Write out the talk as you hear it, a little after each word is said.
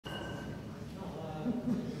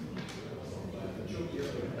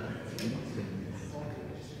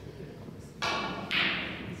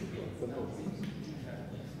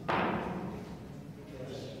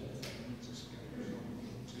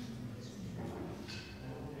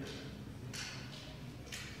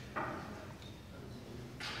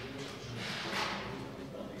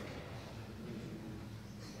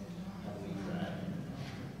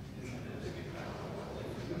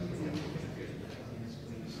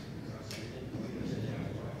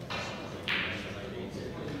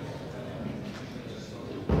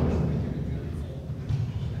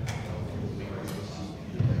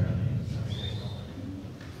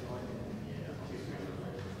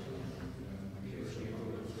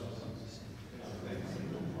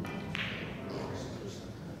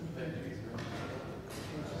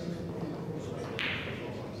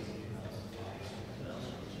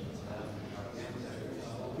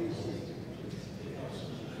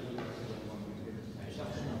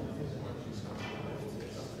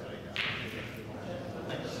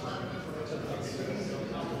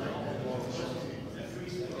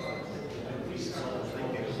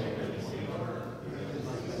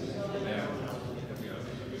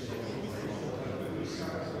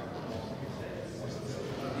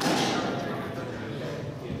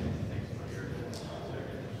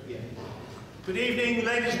Good evening,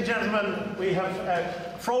 ladies and gentlemen. We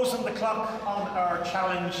have frozen the clock on our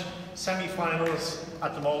challenge semi-finals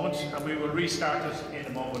at the moment, and we will restart it in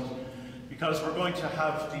a moment because we're going to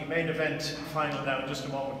have the main event final now in just a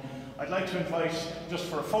moment. I'd like to invite, just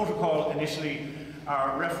for a photo call initially,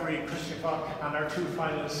 our referee Christian Fock and our two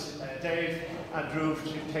finalists, Dave and Dhruv,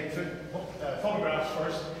 to take photographs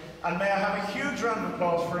first. And may I have a huge round of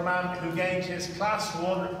applause for a man who gained his Class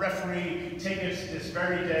 1 referee ticket this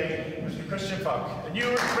very day, Mr. Christian Fock. And you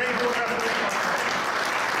were a great referee.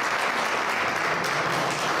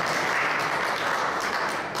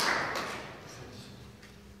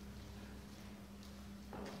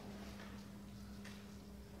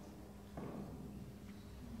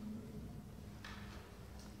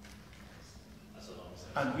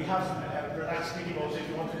 And we have asked Mickey Bowes if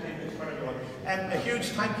you want to take this for everyone. And a huge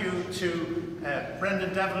thank you to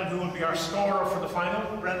Brendan Devlin, who will be our scorer for the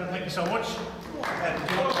final. Brendan, thank you so much.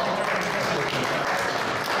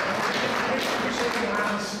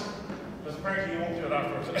 Because apparently you won't do it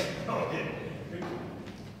afterwards. Okay.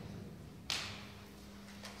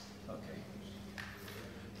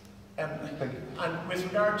 And with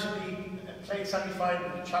regard to the played semi-final,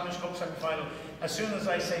 the Challenge Cup semi-final, as soon as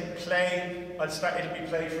I say play, I'll start. It'll be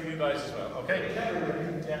play for you guys as well. Okay?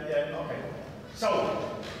 Yeah. Okay. So,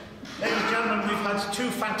 ladies and gentlemen, we've had two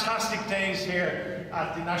fantastic days here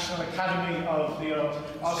at the National Academy of the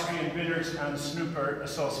Austrian Billiards and Snooker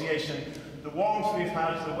Association. The warmth we've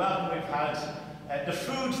had, the welcome we've had, the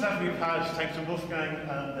foods that we've had, thanks to Wolfgang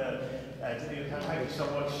and thank you so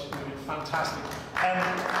much. It's been fantastic.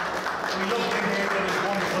 We love being here. It is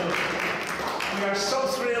wonderful. We are so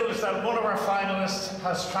thrilled that one of our finalists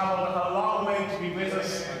has travelled a long way to be with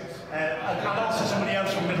us, and also somebody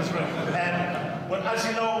else from Middlesbrough. But as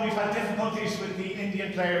you know, we've had difficulties with the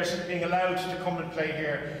Indian players being allowed to come and play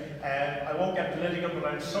here. I won't get political, but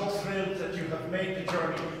I'm so thrilled that you have made the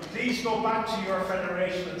journey. Please go back to your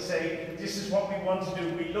federation and say, this is what we want to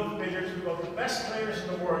do. We love billiards. We want the best players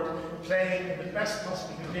in the world playing in the best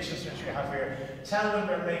possible conditions that you have here. Tell them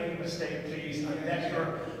they're making a mistake, please, and let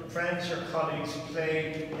your friends, your colleagues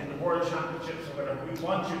play in the World Championships or whatever. We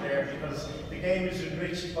want you there because the game is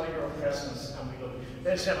enriched by your presence, and we love you.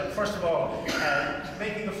 Ladies and gentlemen, first of all,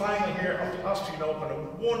 making the final here of the Austrian Open, a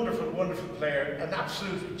wonderful, wonderful player, an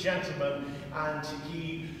absolute gentleman, and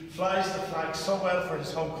he flies the flag so well for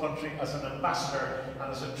his home country as an ambassador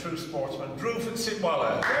and as a true sportsman. Dhruv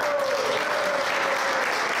Sitwala.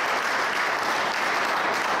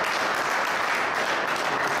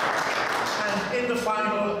 And in the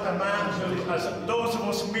final, a man who, as those of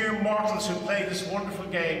us mere mortals who play this wonderful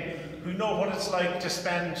game, who know what it's like to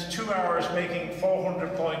spend 2 hours making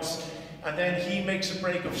 400 points, and then he makes a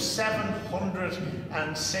break of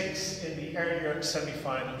 706 in the earlier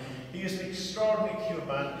semi-final. He is an extraordinarily cute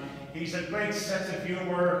man. He's a great sense of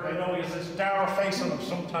humour. I know he has this dour face on him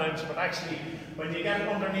sometimes, but actually, when you get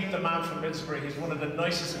underneath the man from Middlesbrough, he's one of the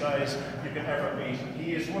nicest guys you can ever meet.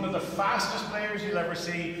 He is one of the fastest players you'll ever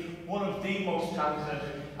see, one of the most talented,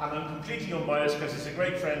 and I'm completely unbiased because he's a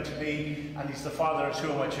great friend to me, and he's the father of two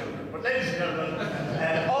of my children. But ladies and gentlemen,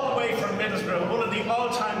 all the way from Middlesbrough, one of the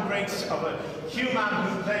all-time greats of a human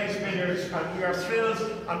who plays billiards, and we are thrilled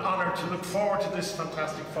and honoured to look forward to this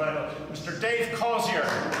fantastic final, Mr. Dave Causier.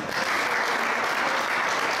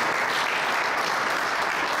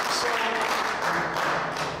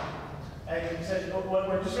 So, said, oh, well,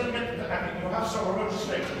 we're just going to get, you have so we're going to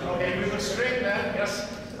string. Okay, we will string then, yes.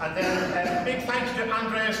 And then big thank you to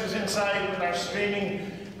Andreas who's inside with our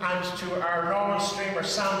streaming, and to our normal streamer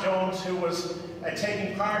Sam Jones, who was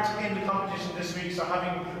taking part in the competition this week. So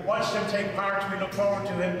having watched him take part, we look forward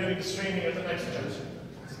to him doing the streaming at the next event.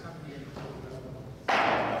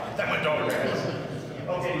 That went over there.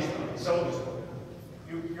 Okay, so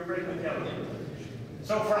you're breaking the yellow.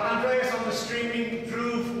 So for Andreas on the streaming,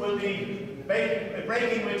 Dhruv will be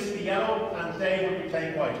breaking with the yellow and Dave will be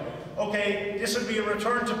playing white. Okay, this will be a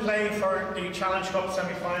return to play for the Challenge Cup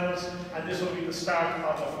semi-finals, and this will be the start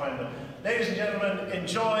of the final. Ladies and gentlemen,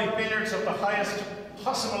 enjoy billiards of the highest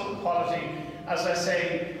possible quality. As I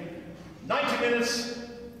say, 90 minutes,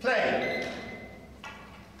 play.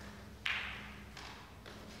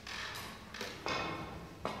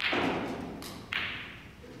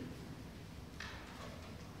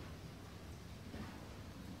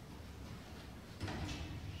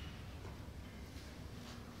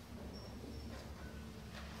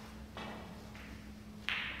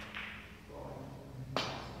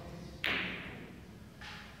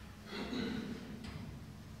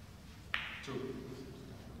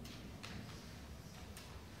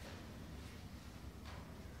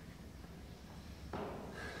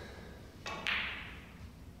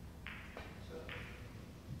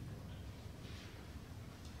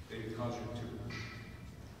 Causier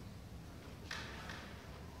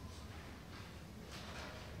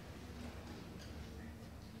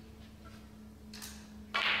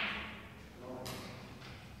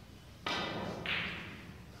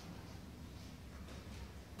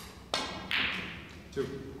 2. Two.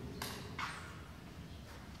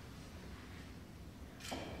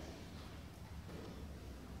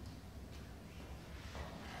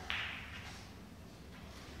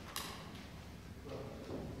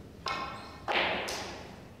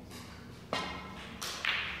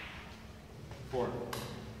 Four.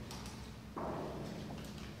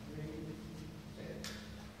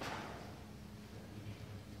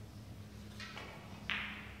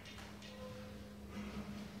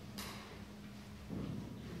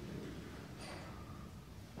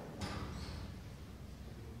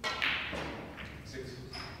 Six.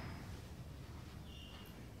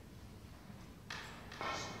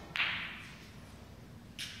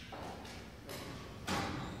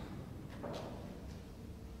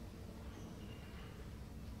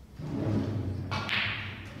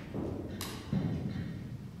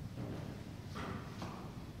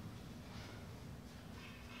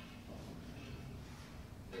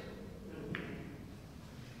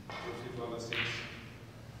 Dhruv Sitwala 6.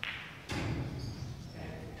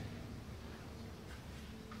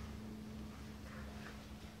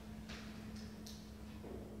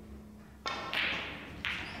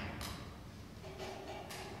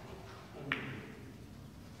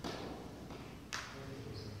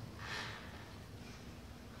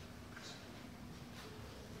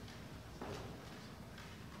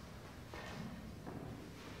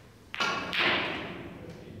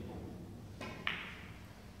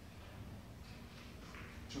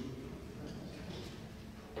 Two.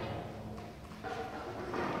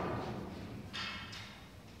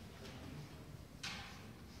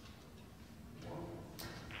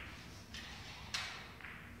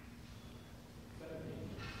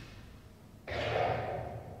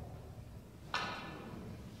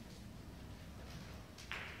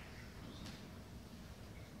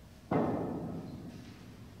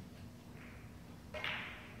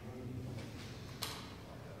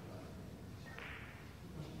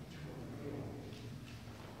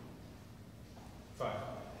 5.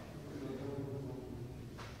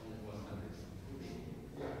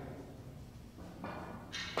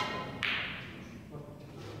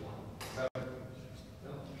 7.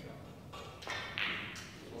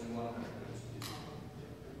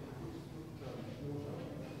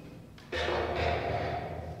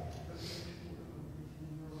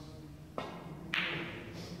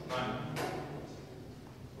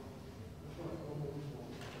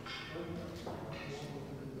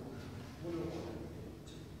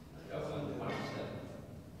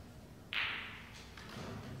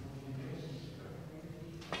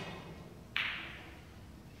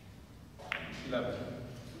 11.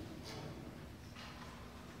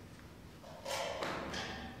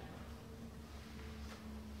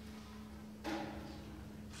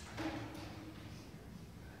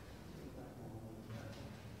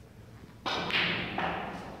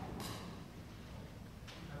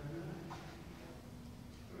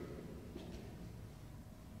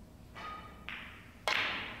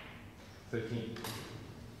 13. 14.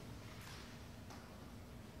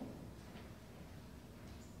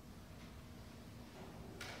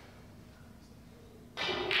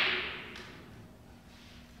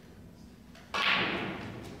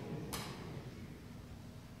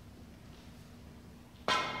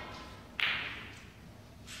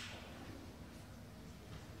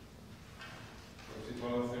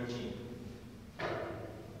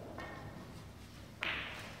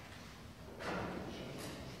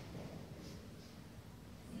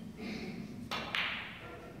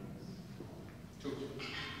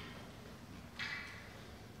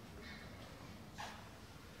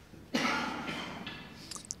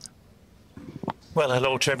 Well,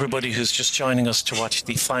 hello to everybody who's just joining us to watch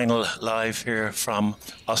the final live here from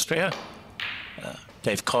Austria.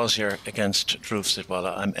 Dave Causier against Dhruv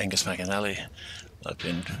Sitwala. I'm Angus McAnally. I've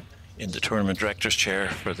been in the tournament director's chair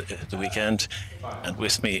for the weekend, and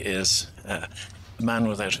with me is a man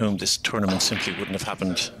without whom this tournament simply wouldn't have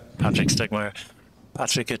happened, Patrick Stegmaier.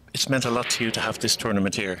 Patrick, it's meant a lot to you to have this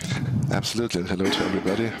tournament here. Absolutely, and hello to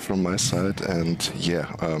everybody from my side. And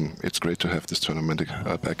yeah, it's great to have this tournament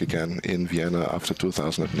back again in Vienna after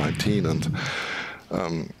 2019, and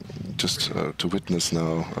just to witness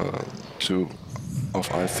now two of,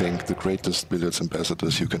 I think, the greatest billiards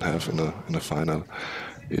ambassadors you can have in a final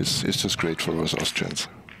is just great for us Austrians.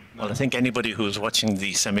 Well, I think anybody who was watching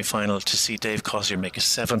the semi-final to see Dave Causier make a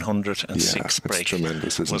 706 break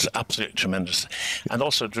tremendous, was absolutely tremendous. And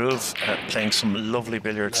also Dhruv playing some lovely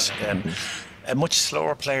billiards. A much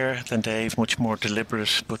slower player than Dave, much more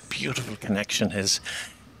deliberate, but beautiful connection. His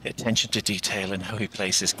attention to detail and how he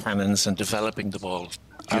plays his cannons and developing the ball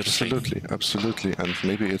beautifully. Absolutely. And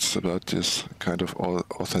maybe it's about this kind of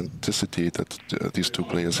authenticity that these two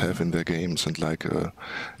players have in their games. And like,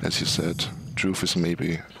 as you said, Dhruv is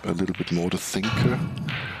maybe a little bit more the thinker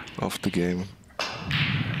of the game.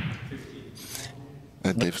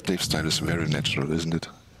 And Dave's style is very natural, isn't it?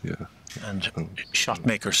 Yeah. And shot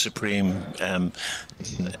maker supreme.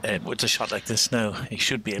 With a shot like this now, he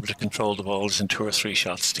should be able to control the balls in 2 or 3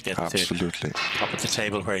 shots to get to top of the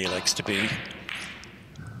table where he likes to be.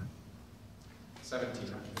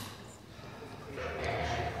 17.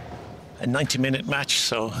 A 90-minute match,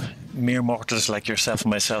 so mere mortals like yourself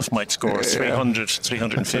and myself might score 300,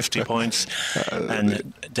 350 points,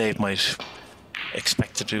 and Dave might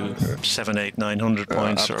expect to do 700, 800, 900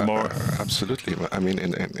 points or more. Absolutely. I mean,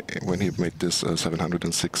 when he made this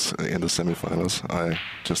 706 in the semifinals, I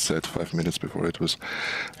just said 5 minutes before it was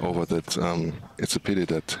over that it's a pity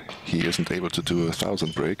that he isn't able to do a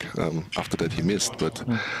 1,000 break. After that he missed, but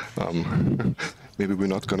maybe we're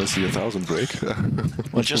not going to see a 1,000 break.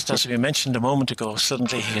 Well, just as we mentioned a moment ago,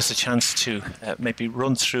 suddenly he has a chance to maybe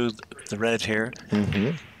run through the red here.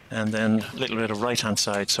 And then a little bit of right-hand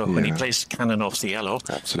side. So when he plays the cannon off the yellow,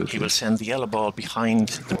 he will send the yellow ball behind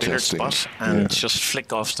the billiard spot and just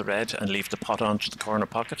flick off the red and leave the pot onto the corner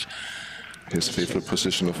pocket. His favorite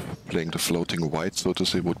position of playing the floating white, so to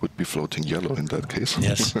say, would be floating yellow in that case.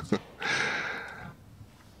 Yes.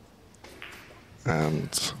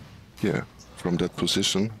 And yeah, from that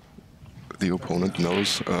position, the opponent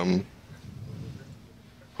knows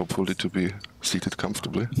hopefully to be seated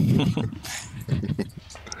comfortably.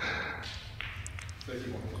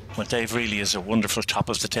 Well, Dave really is a wonderful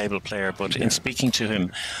top-of-the-table player, but in speaking to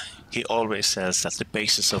him, he always says that the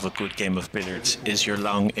basis of a good game of billiards is your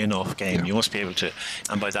long in-off game. You must be able to,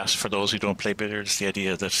 and by that, for those who don't play billiards, the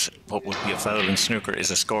idea that what would be a foul in snooker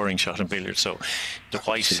is a scoring shot in billiards. So the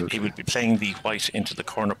white, he would be playing the white into the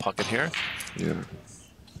corner pocket here. Yeah.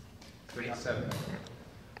 37.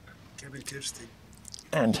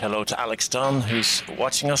 And hello to Alex Dunn, who's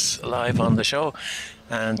watching us live on the show,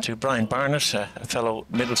 and to Brian Barnett, a fellow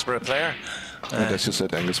Middlesbrough player. And as you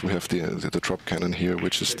said, Angus, we have the drop cannon here,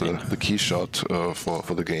 which is the key shot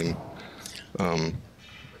for the game.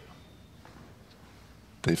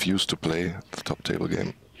 They've used to play the top table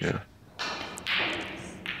game. Yeah.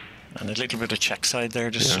 And a little bit of check side there,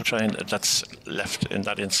 just to try and that's left in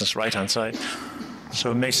that instance right hand side.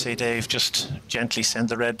 So it may say, Dave, just gently send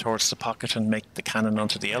the red towards the pocket and make the cannon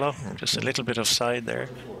onto the yellow. Just a little bit of side there.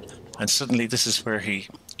 And suddenly this is where he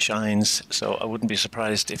shines. So I wouldn't be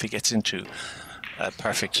surprised if he gets into a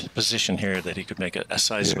perfect position here that he could make a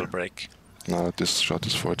sizable break. No, this shot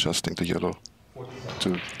is for adjusting the yellow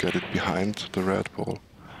to get it behind the red ball.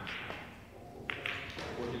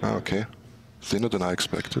 Okay, thinner than I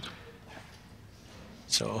expected.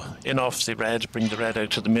 So in off the red, bring the red out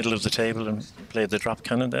to the middle of the table and play the drop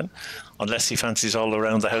cannon then, unless he fancies all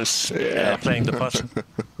around the house playing the pot.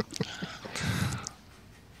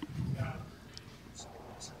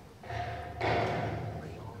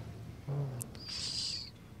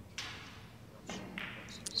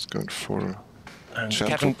 It's going for and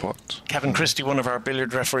gentle pot. Kevin Christie, one of our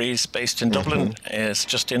billiard referees based in Dublin, is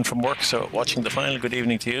just in from work, so watching the final. Good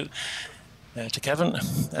evening to you. To Kevin.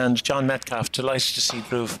 And John Metcalf, delighted to see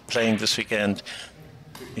Dhruv playing this weekend.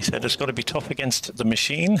 He said it's going to be tough against the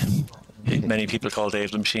machine. Many people call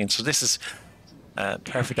Dave the machine. So this is a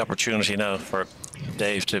perfect opportunity now for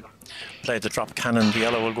Dave to play the drop cannon. The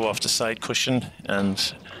yellow will go off the side cushion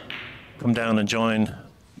and come down and join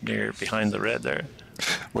near behind the red there.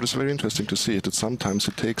 What is very interesting to see is that sometimes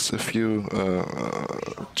it takes a few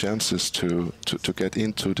chances to get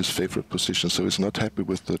into this favorite position. So he's not happy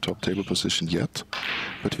with the top table position yet,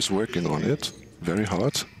 but he's working on it. very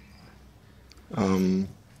hard.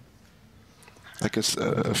 I guess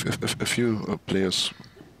a few players,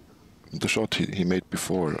 the shot he made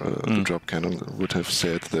before the drop cannon would have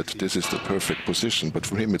said that this is the perfect position, but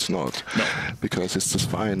for him it's not, because it's this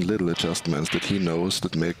fine little adjustments that he knows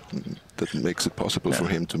that makes it possible for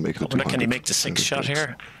him to make the 200. Can he make the 6th shot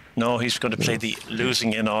here? No, he's going to play the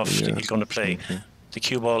losing in off. Yeah. He's going to play the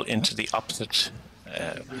cue ball into the opposite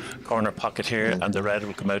corner pocket here, and the red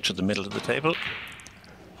will come out to the middle of the table.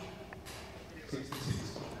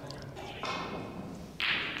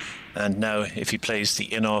 And now if he plays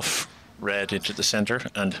the in-off red into the centre,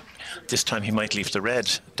 and this time he might leave the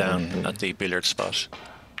red down at the billiard spot.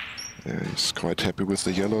 Yeah, he's quite happy with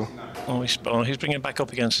the yellow. Oh, he's bringing it back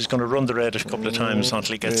up again, so he's going to run the red a couple of times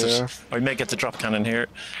until he gets it. Or he may get the drop cannon here.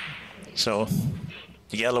 So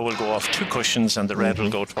the yellow will go off 2 cushions and the red will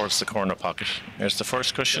go towards the corner pocket. There's the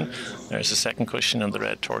first cushion, there's the second cushion, and the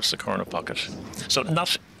red towards the corner pocket. So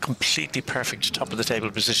not completely perfect top of the table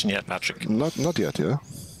position yet, Patrick. Not yet, yeah.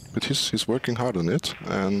 But he's working hard on it,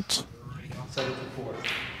 and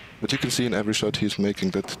but you can see in every shot he's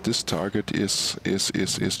making that this target is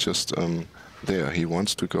just there. He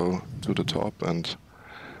wants to go to the top, and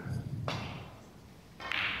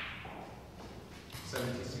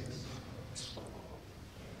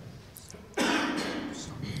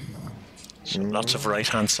so lots of right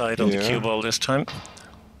hand side on the cue ball this time.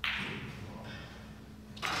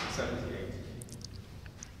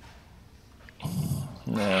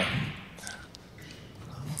 No.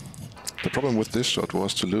 The problem with this shot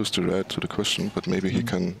was to lose the red to the cushion, but maybe he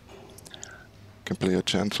can play a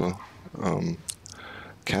gentle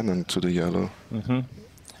cannon to the yellow.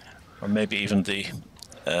 Or maybe even the...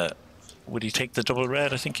 would he take the double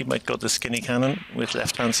red? I think he might go the skinny cannon with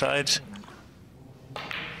left hand side.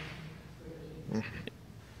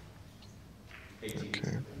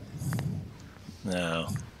 Okay. No.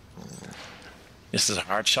 This is a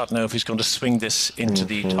hard shot now if he's going to swing this into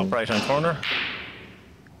the top right hand corner.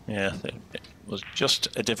 Yeah, it was just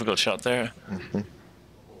a difficult shot there.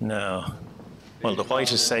 No. Well, the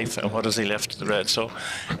white is safe, and what has he left? The red. So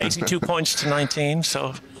 82 points to 19.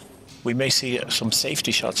 So we may see some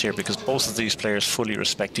safety shots here, because both of these players fully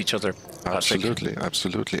respect each other. Absolutely,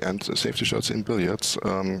 absolutely. And safety shots in billiards,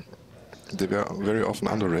 they were very often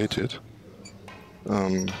underrated.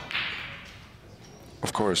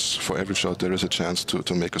 Of course, for every shot there is a chance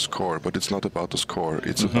to make a score, but it's not about the score.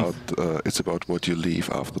 It's about what you leave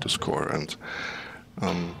after the score. And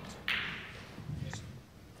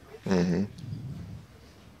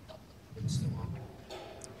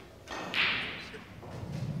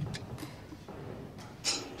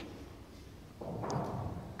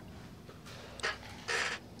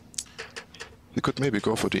you could maybe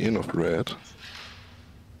go for the in of red,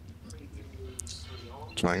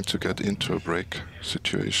 trying to get into a break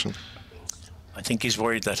situation. I think he's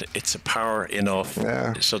worried that it's a power in-off,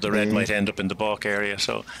 so the red might end up in the balk area.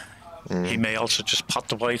 So he may also just pot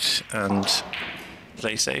the white and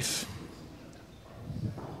play safe.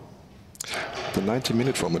 The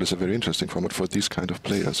 90-minute format is a very interesting format for these kind of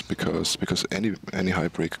players, because any high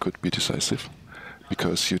break could be decisive,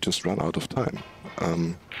 because you just run out of time.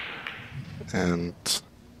 And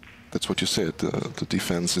that's what you said. The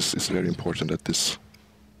defense is very important at this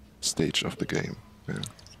stage of the game.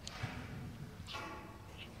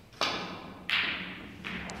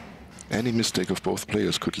 Any mistake of both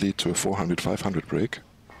players could lead to a 400-500 break,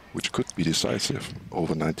 which could be decisive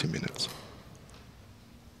over 90 minutes.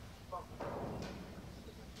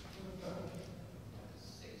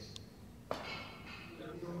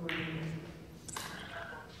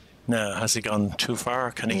 Now, has he gone too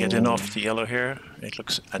far? Can he get in off the yellow here? It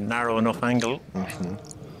looks a narrow enough angle.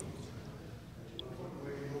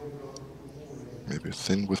 Maybe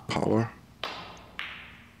thin with power.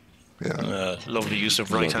 Yeah. Lovely use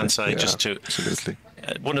of right-hand side, just to... Absolutely.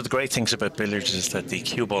 One of the great things about billiards is that the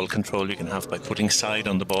cue ball control you can have by putting side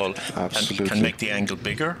on the ball can make the angle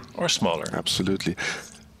bigger or smaller. Absolutely.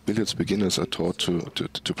 Billiards beginners are taught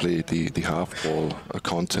to play the half ball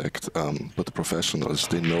contact, but the professionals,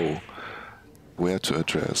 they know where to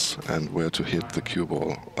address and where to hit the cue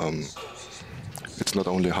ball. It's not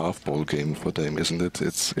only a half ball game for them, isn't it?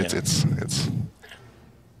 It's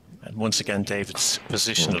And once again, David's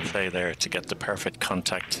positional play there to get the perfect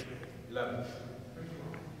contact.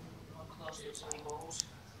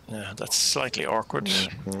 Yeah, that's slightly awkward.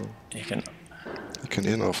 You can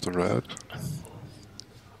in off the red.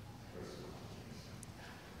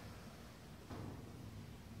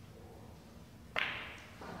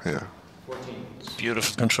 Yeah.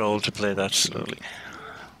 Beautiful control to play that slowly.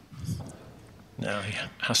 Now he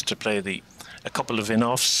has to play a couple of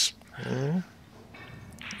in-offs.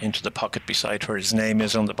 into the pocket beside where his name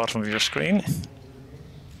is on the bottom of your screen.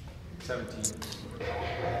 17.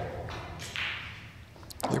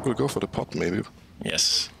 He will go for the pot, maybe.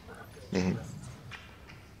 Yes.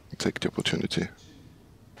 Take the opportunity.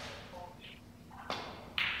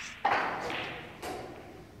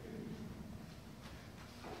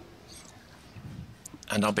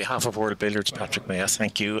 And on behalf of World Billiards, Patrick, may I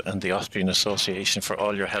thank you and the Austrian Association for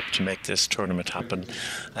all your help to make this tournament happen.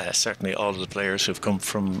 Certainly all of the players who've come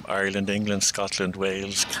from Ireland, England, Scotland,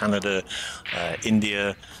 Wales, Canada,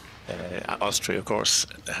 India, Austria, of course,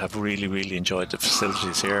 have really, really enjoyed the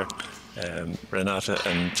facilities here. Renata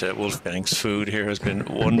and Wolfgang's food here has been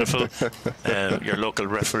wonderful. Your local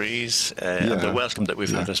referees and the welcome that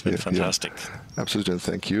we've had has been fantastic. Absolutely, and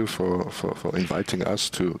thank you for inviting us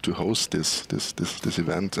to host this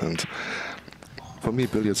event. And for me,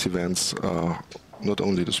 billiards events are not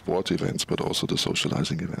only the sport events but also the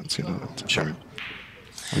socializing events. You know, and, sure.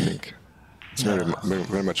 I think it's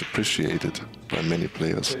very much appreciated by many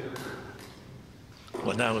players.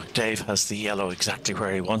 Well, now Dave has the yellow exactly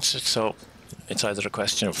where he wants it, so it's either a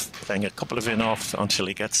question of playing a couple of in-off until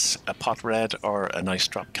he gets a pot red or a nice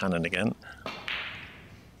drop cannon again.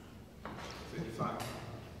 55.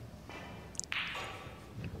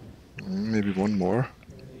 Maybe one more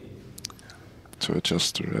to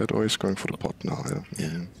adjust the red. Oh, he's going for the pot now.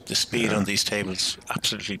 Yeah. The speed on these tables,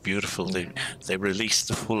 absolutely beautiful. They release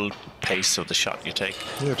the full pace of the shot you take.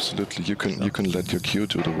 Yeah, absolutely. You can let your cue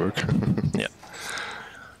do the work. Yeah.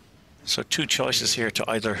 So two choices here to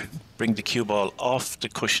either bring the cue ball off the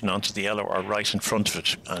cushion onto the yellow or right in front of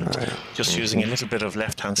it. And just using a little bit of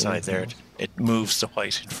left-hand side there, it moves the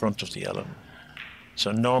white in front of the yellow.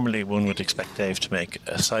 So normally one would expect Dave to make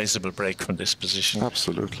a sizable break from this position.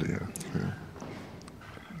 Absolutely, yeah.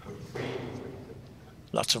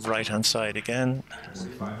 Lots of right-hand side again.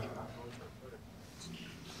 45.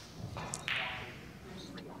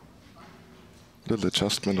 Little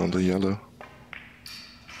adjustment on the yellow.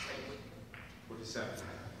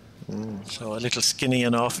 47. So a little skinny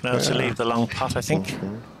enough now to leave the long pot, I think.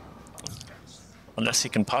 Unless he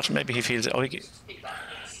can pot, maybe he feels,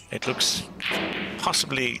 it looks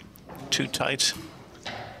possibly too tight.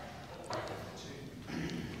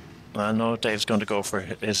 I know Dave's going to go for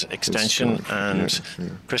his extension, and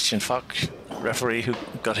Christian Fock, referee who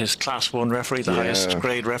got his Class 1 referee, the highest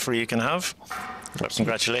grade referee you can have. So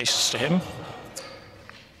congratulations to him.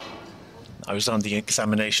 I was on the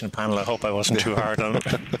examination panel. I hope I wasn't too hard on him.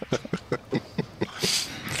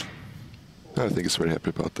 I think he's very happy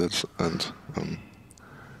about that, and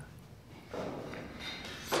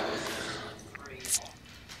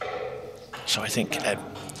so I think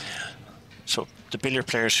so the billiard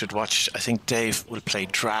players should watch. I think Dave will play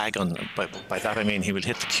drag on them. By that I mean he will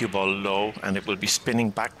hit the cue ball low and it will be spinning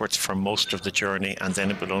backwards for most of the journey, and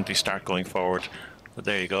then it will only start going forward. But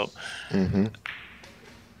there you go.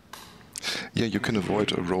 Yeah, you can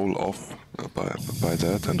avoid a roll off by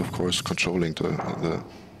that, and of course controlling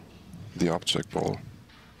the object ball.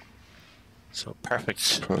 So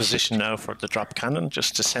perfect position now for the drop cannon,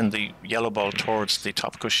 just to send the yellow ball towards the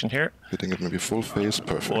top cushion here. Hitting it maybe full face,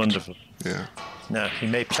 perfect. Wonderful. Yeah. Now he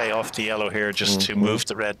may play off the yellow here just to move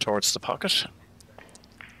the red towards the pocket.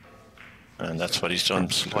 And that's what he's done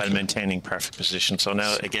while maintaining perfect position. So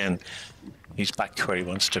now again, he's back where he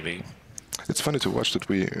wants to be. It's funny to watch that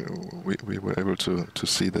we were able to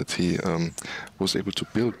see that he was able to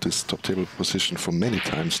build this top table position for many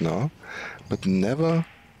times now, but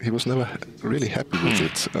he was never really happy with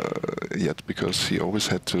it yet, because he always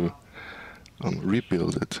had to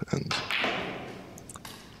rebuild it. And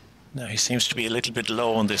now he seems to be a little bit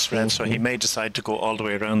low on this red, so he may decide to go all the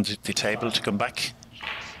way around the table to come back.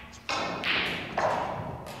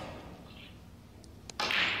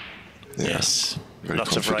 Yes. Very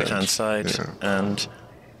lots of right-hand side, and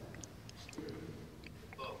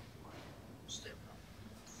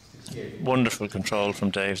wonderful control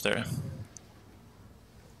from Dave there.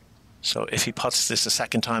 So if he puts this a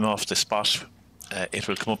second time off the spot, it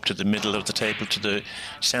will come up to the middle of the table, to the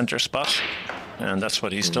center spot, and that's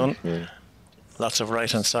what he's done. Lots of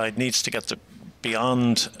right-hand side, needs to get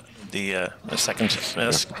beyond the second.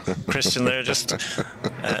 Christian there just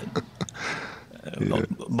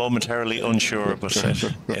momentarily unsure, but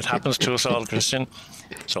it happens to us all, Christian.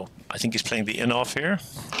 So I think he's playing the in-off here.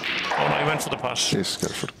 Oh no, he went for the pot. He's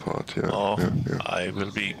going for the pot, yeah. Oh, I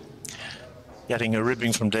will be getting a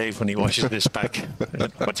ribbing from Dave when he watches this back.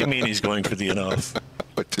 What do you mean he's going for the in-off?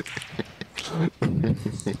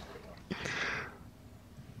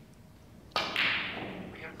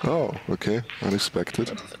 Oh, okay,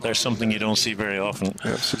 unexpected. There's something you don't see very often.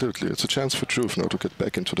 Yeah, absolutely, it's a chance for Dhruv now to get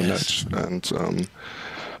back into the match, and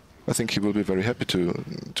I think he will be very happy to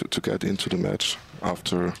get into the match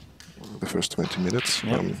after the first 20 minutes.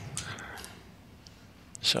 Yep.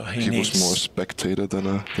 So he was more a spectator than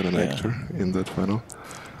an actor in that final.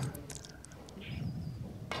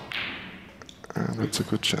 And that's a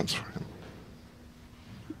good chance for him.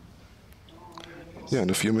 Yeah, in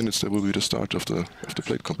a few minutes there will be the start of the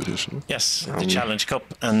plate competition. Yes, the Challenge Cup,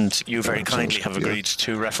 and you very kindly have agreed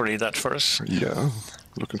to referee that for us. Yeah,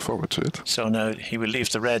 looking forward to it. So now he will leave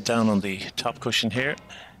the red down on the top cushion here,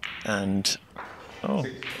 and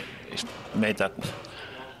he's made that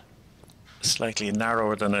slightly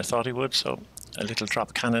narrower than I thought he would, so a little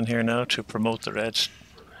drop cannon here now to promote the red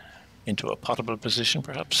into a potable position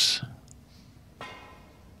perhaps.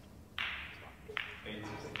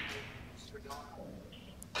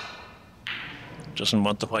 Doesn't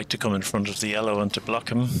want the white to come in front of the yellow and to block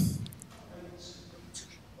him.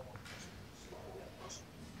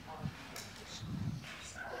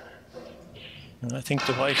 And I think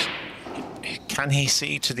the white, can he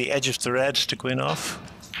see to the edge of the red to go in off?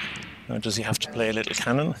 Or does he have to play a little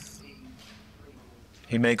cannon?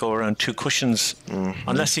 He may go around two cushions,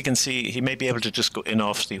 unless he can see, he may be able to just go in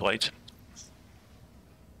off the white.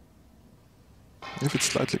 If it's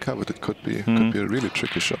slightly covered, it could be a really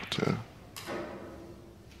tricky shot.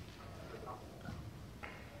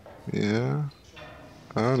 Yeah.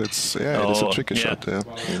 And it is a tricky shot. Yeah,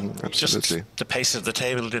 absolutely. Just the pace of the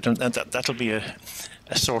table didn't, and that'll be a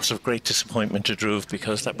source of great disappointment to Dhruv,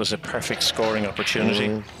 because that was a perfect scoring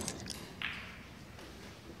opportunity.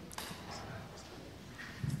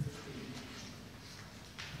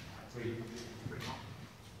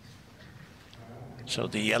 So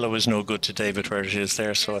the yellow is no good to David where it is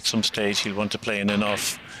there, so at some stage he'll want to play an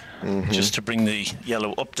in-off just to bring the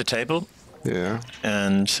yellow up the table. Yeah.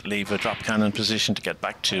 And leave a drop cannon position to get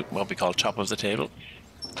back to what we call top of the table.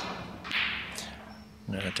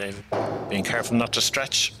 Now David being careful not to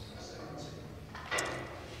stretch.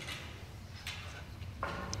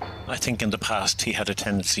 I think in the past he had a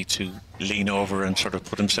tendency to lean over and sort of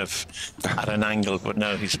put himself at an angle, but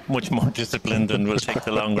now he's much more disciplined and will take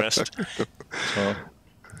the long rest. So.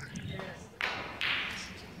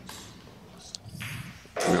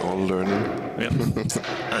 We're all learning. Yep.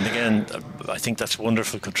 And again, I think that's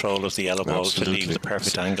wonderful control of the yellow ball to leave the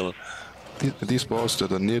perfect angle. These balls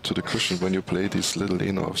that are near to the cushion, when you play these little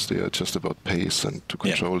in-offs, they are just about pace, and to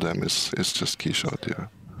control them is just key shot, yeah.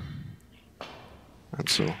 And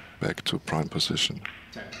so back to prime position.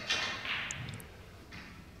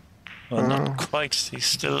 Well, not quite. He's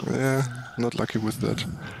still... Yeah, not lucky with that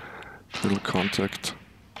little contact.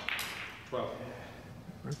 12.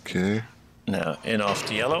 Okay. Now in off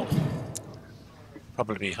the yellow.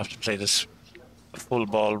 Probably have to play this full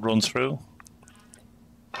ball run through.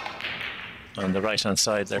 On the right hand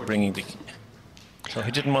side they're bringing the... So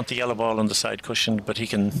he didn't want the yellow ball on the side cushion, but he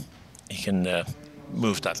can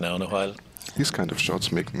move that now in a while. These kind of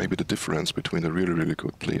shots make maybe the difference between the really, really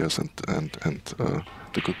good players and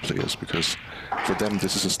the good players, because for them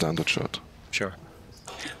this is a standard shot. Sure.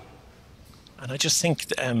 And I just think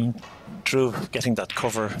Dhruv getting that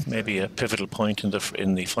cover may be a pivotal point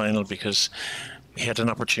in the final, because he had an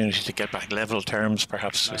opportunity to get back level terms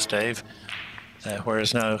perhaps with Dave,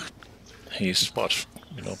 whereas now he's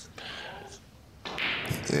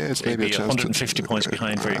it's maybe a chance 150 points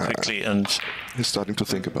behind very quickly, and he's starting to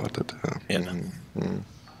think about it.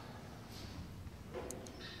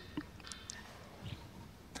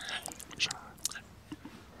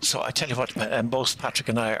 So I tell you what, both Patrick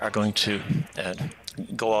and I are going to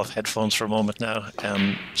go off headphones for a moment now.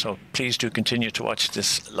 So please do continue to watch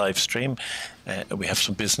this live stream. We have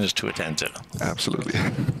some business to attend to. Absolutely.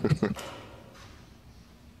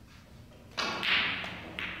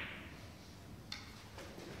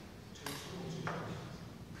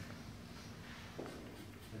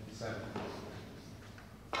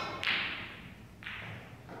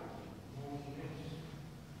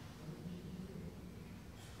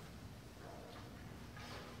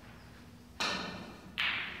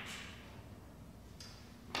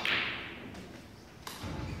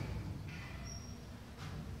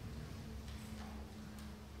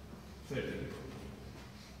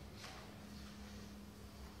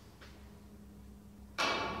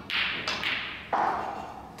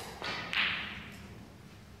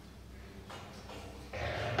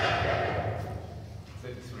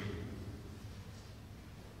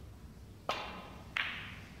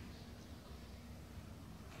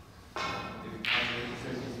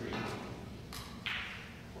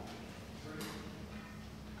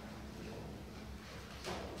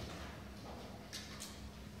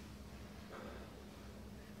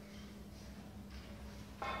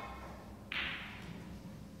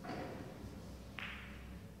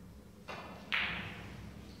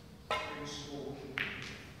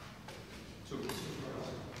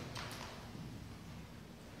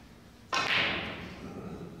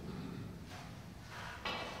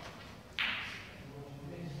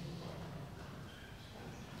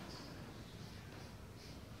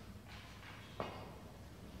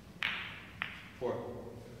 4.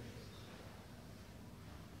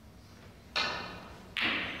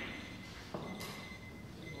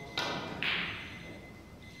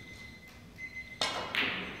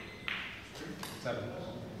 7.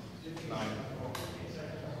 9.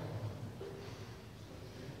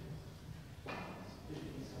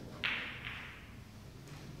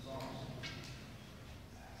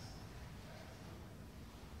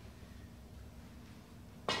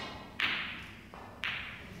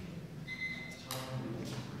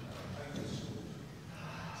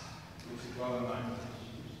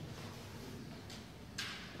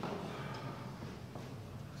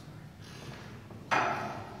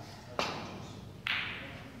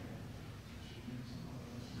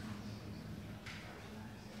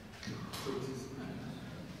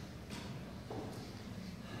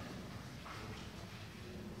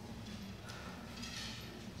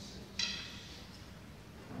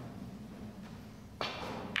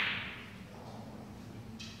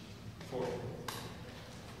 4.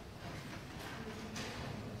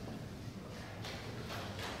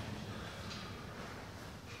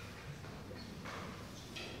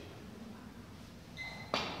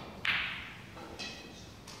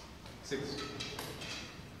 6.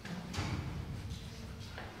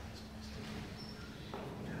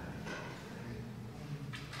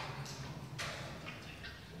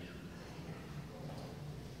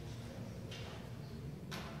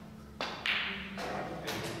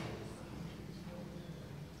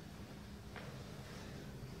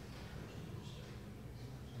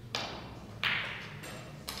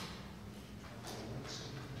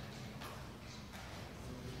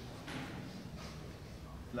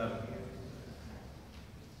 11.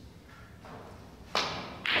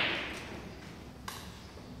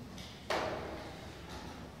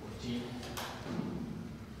 14.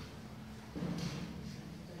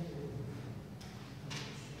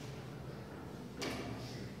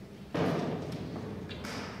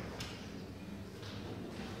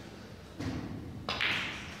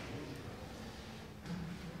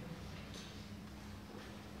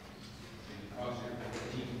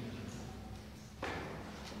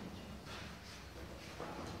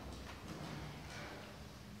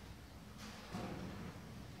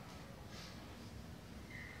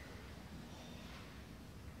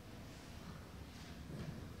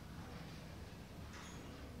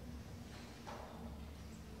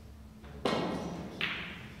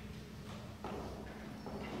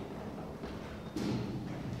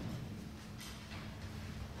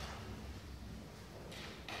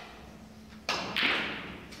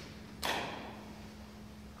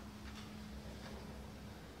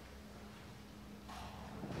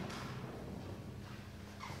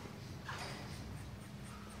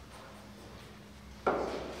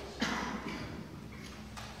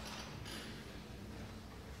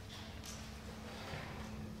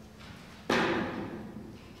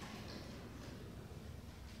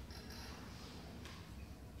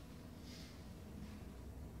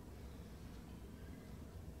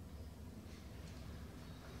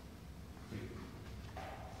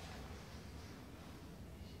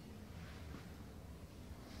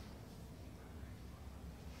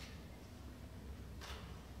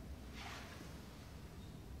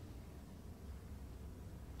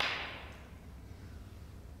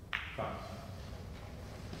 5.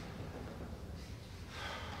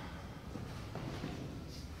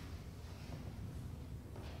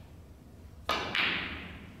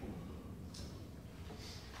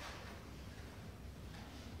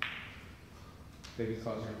 Baby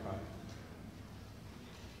Causier 5.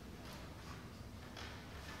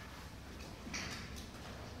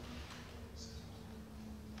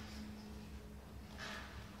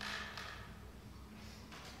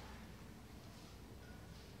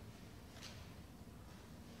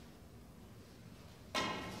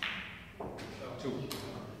 2.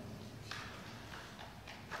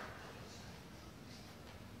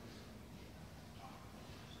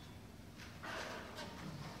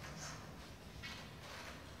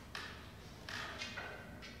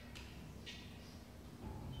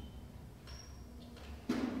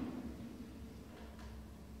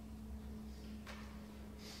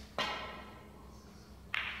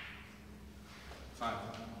 5.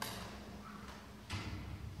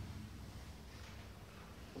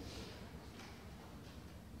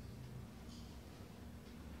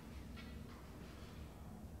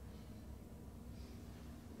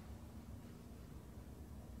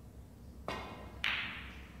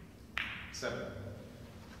 7. 8.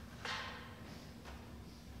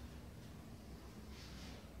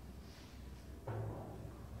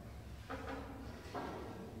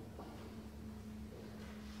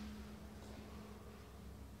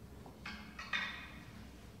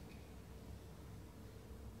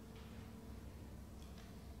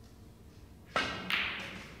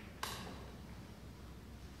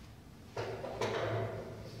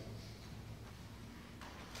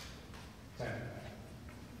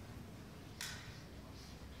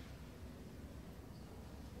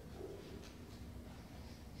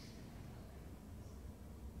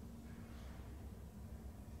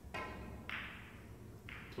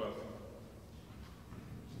 12.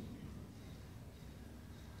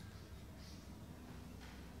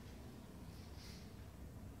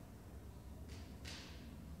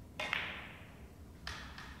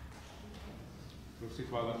 Dhruv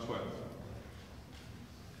Sitwala, 12.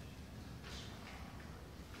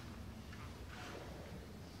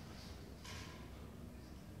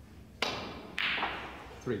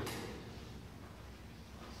 3.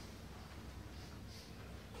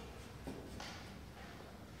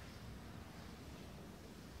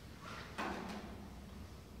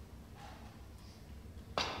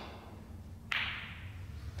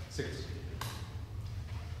 6.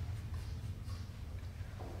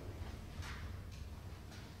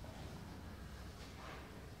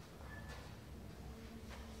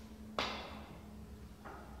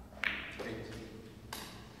 8.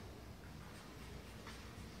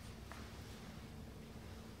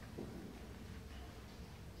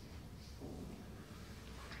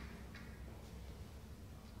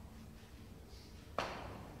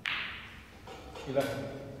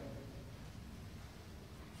 11.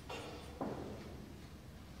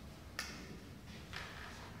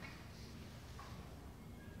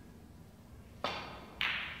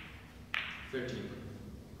 13.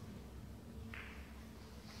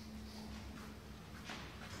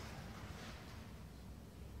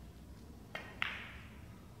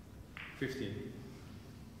 15.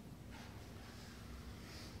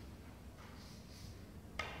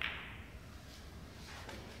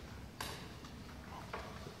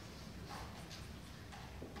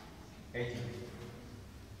 18.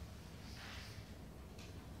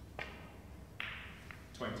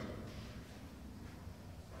 20.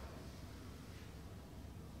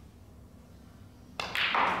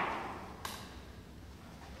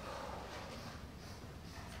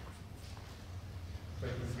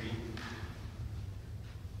 23.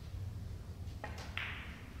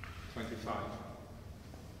 25.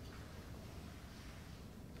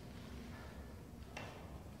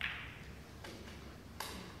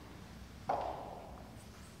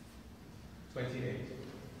 28.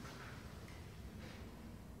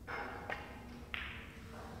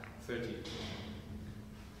 30.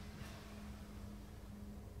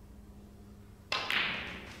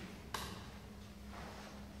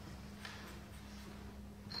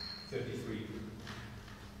 33.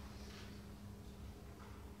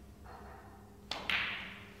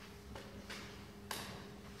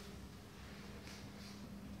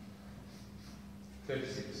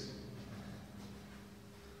 36.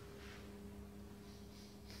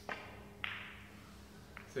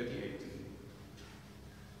 38.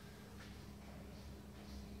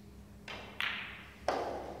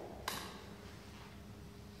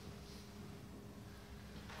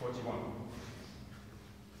 41.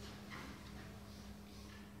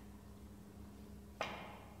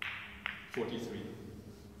 43.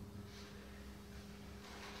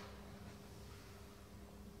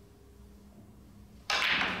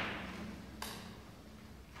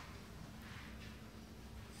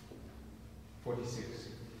 46.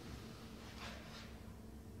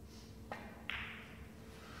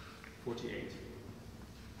 48.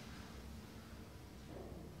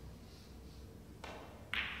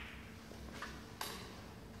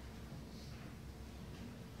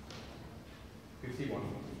 51.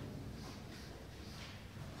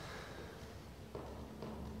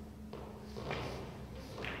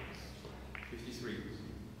 53.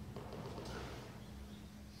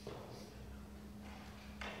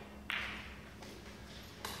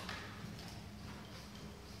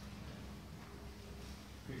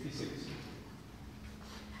 56.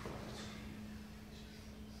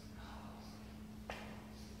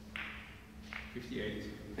 58.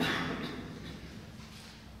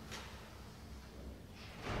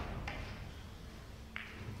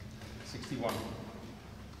 61.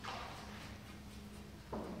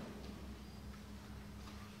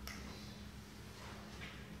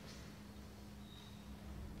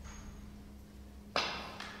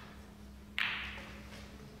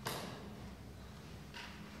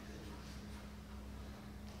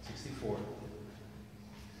 64.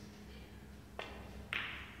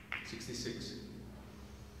 66.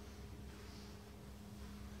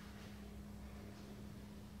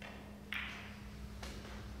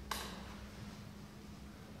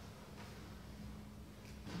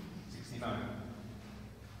 69.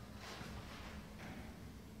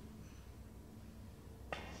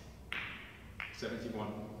 71.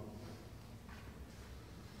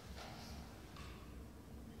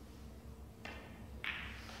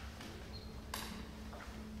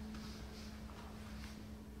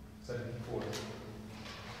 74.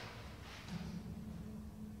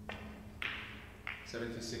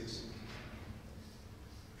 76.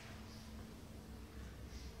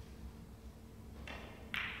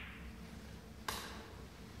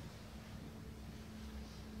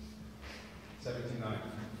 79.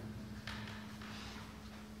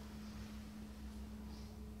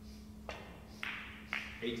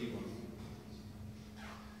 81.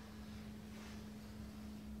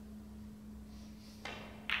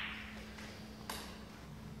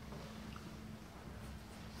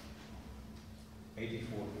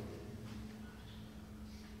 84.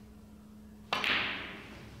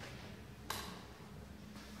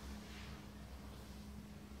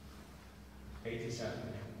 87.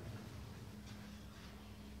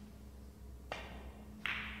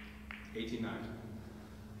 89.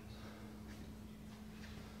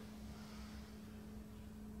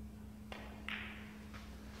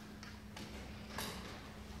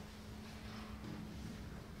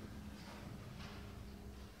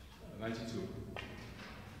 92.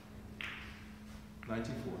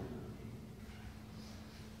 94.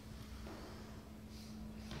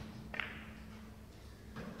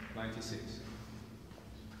 96.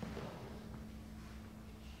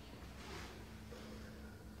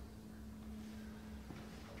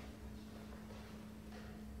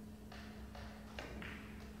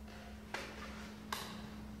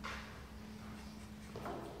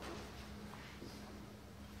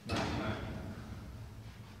 99.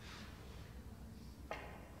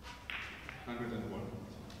 101.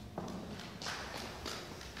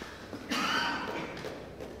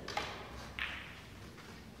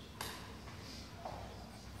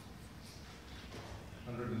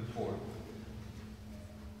 104.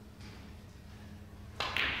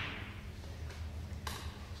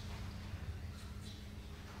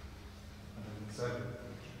 107.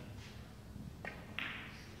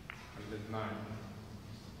 109.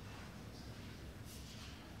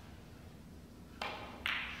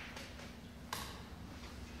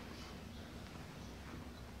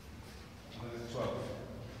 112.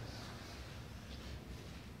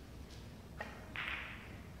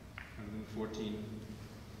 114.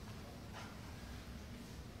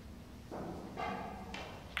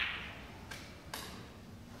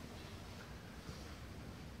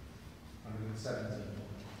 117.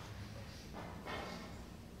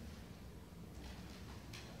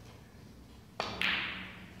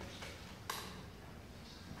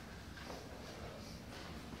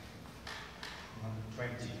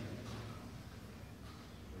 120.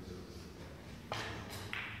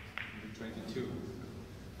 122.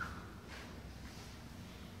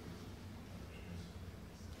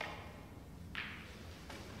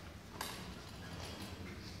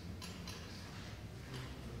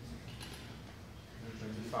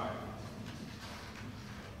 125.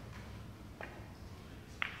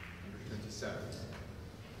 127.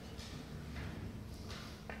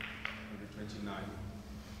 129.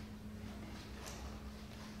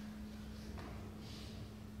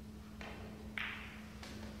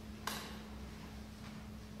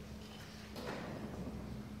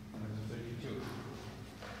 132.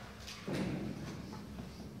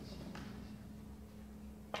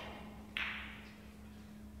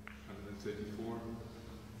 134.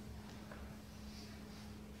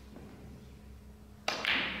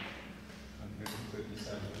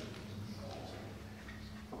 137.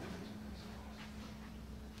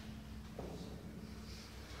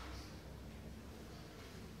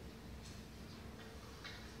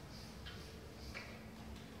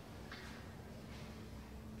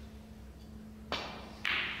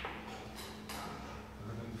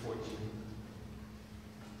 114.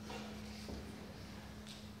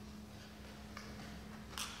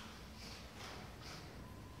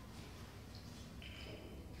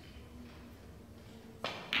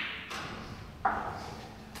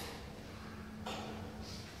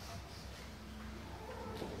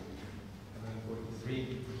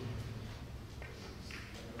 143.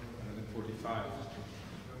 145.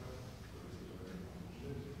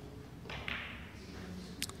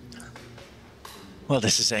 Well,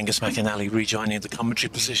 this is Angus McAnally rejoining the commentary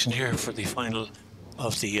position here for the final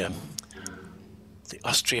of the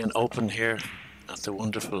Austrian Open here at the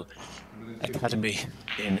wonderful academy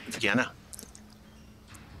in Vienna.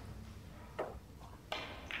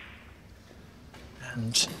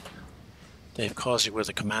 And Dave Causier with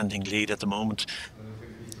a commanding lead at the moment.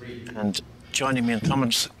 153. And joining me in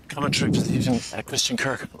commentary position, Christian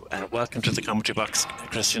Kirk. Welcome to the commentary box,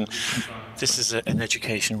 Christian. This is an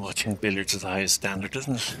education watching billiards at the highest standard,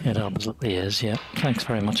 isn't it? It absolutely is, yeah. Thanks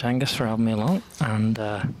very much, Angus, for having me along. And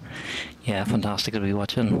yeah, fantastic to be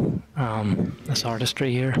watching this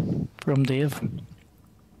artistry here from Dave.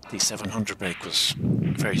 The 700 break was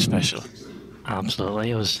very special.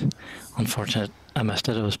 Absolutely. It was unfortunate I missed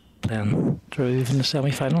it. I was playing Dhruv in the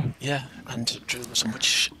semi-final. Yeah, and Dhruv was a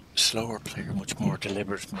much slower player, much more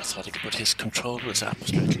deliberate, methodical, but his control was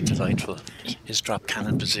absolutely delightful. His drop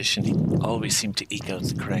cannon position, he always seemed to eke out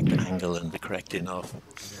the correct angle and the correct in-off.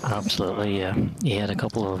 Absolutely, yeah. He had a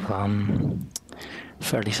couple of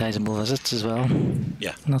fairly sizable visits as well.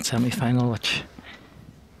 Yeah. In that semi-final, which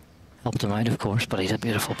helped him out, of course, but he's a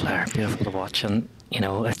beautiful player, beautiful to watch, and, you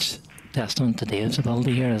know, it's testament to Dave's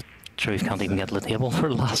ability here. Dhruv can't even get to the table for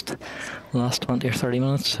the last 20 or 30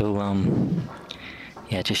 minutes, so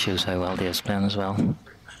yeah, it just shows how well Dave's playing as well.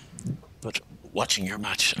 But watching your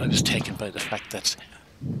match, I was taken by the fact that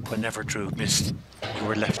whenever Dhruv missed, you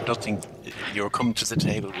were left nothing. You were coming to the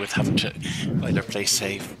table with having to either play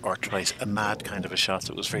safe or try a mad kind of a shot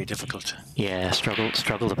that was very difficult. Yeah,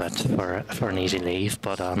 struggled a bit for an easy leave,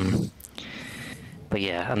 but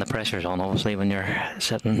yeah, and the pressure's on obviously when you're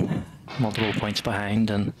sitting multiple points behind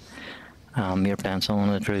and you're playing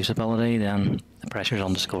someone with Drew's ability, then the pressure's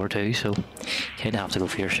on the score too, so you kind of have to go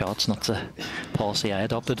for your shots, and that's a policy I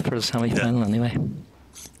adopted for the semi-final anyway.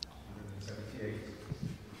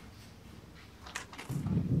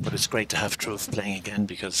 But it's great to have Dhruv playing again,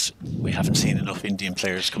 because we haven't seen enough Indian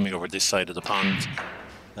players coming over this side of the pond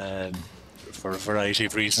for a variety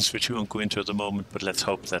of reasons which we won't go into at the moment, but let's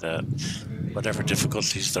hope that whatever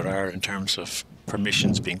difficulties there are in terms of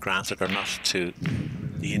permissions being granted or not to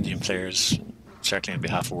the Indian players, certainly on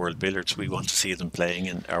behalf of World Billiards, we want to see them playing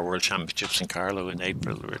in our World Championships in Carlow in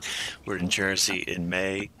April. We're in Jersey in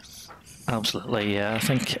May. Absolutely, yeah. I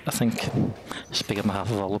think speak on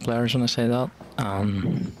behalf of all the players when I say that.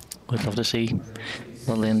 We'd love to see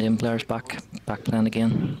all the Indian players back playing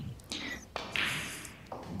again.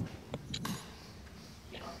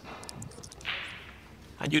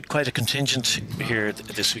 And you'd quite a contingent here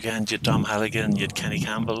this weekend. You had Dom Halligan, you had Kenny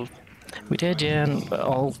Campbell. We did, yeah, and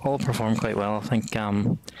all performed quite well, I think,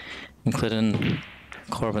 including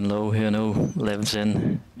Corbin Lowe, who I know lives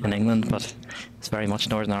in England, but it's very much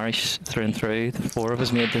Northern Irish through and through. The four of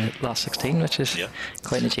us made the last 16, which is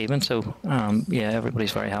quite an achievement. So, yeah,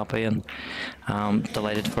 everybody's very happy, and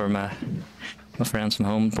delighted for my friends from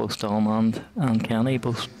home, both Dom and Kenny,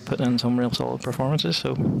 both putting in some real solid performances.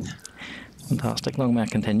 So, fantastic. Long may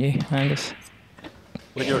it continue, Angus.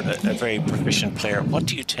 Well, you're a very proficient player. What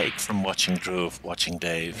do you take from watching Dhruv, watching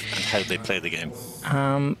Dave, and how they play the game?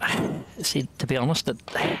 See, to be honest,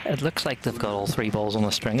 it looks like they've got all three balls on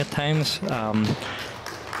a string at times.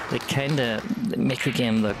 They kind of make the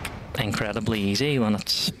game look incredibly easy when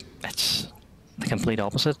it's the complete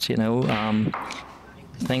opposite, you know. I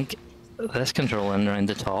think this control in around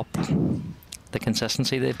the top, the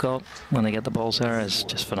consistency they've got when they get the balls there is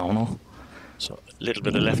just phenomenal. So a little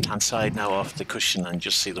bit of left-hand side now off the cushion, and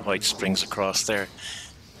just see the white springs across there.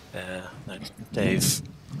 Dave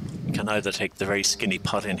can either take the very skinny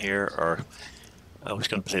pot in here, or I was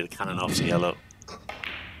going to play the cannon off the yellow.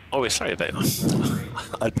 Oh, sorry about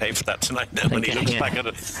that. I'll pay for that tonight now when he looks back at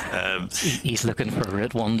it. He's looking for a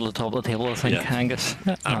red one to the top of the table, I think, Angus.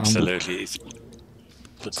 Absolutely.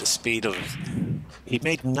 But the speed of... He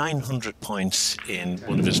made 900 points in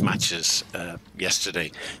one of his matches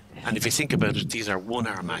yesterday. And if you think about it, these are 1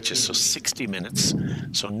 hour matches, so 60 minutes.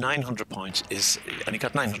 So 900 points is... And he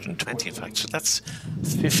got 920, in fact. So that's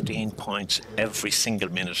 15 points every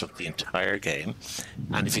single minute of the entire game.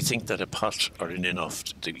 And if you think that a pot or an in-off,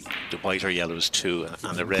 the white or yellow is 2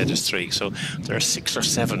 and the red is 3. So there are 6 or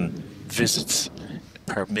 7 visits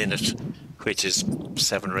per minute, which is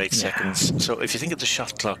 7 or 8 seconds. So if you think of the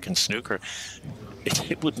shot clock in snooker,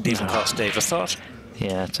 it wouldn't even cost Dave a thought.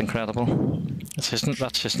 Yeah, it's incredible. That's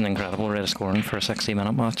just an incredible rate of scoring for a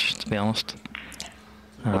 60-minute match, to be honest.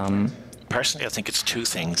 Personally, I think it's two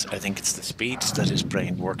things. I think it's the speeds that his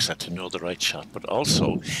brain works at to know the right shot, but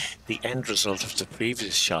also the end result of the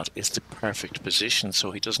previous shot is the perfect position,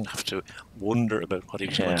 so he doesn't have to wonder about what he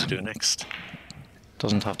was going to do next.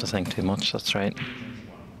 Doesn't have to think too much, that's right.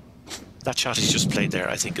 That shot he's just played there,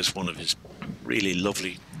 I think, is one of his really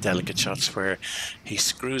lovely, delicate shots where he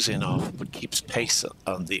screws in off but keeps pace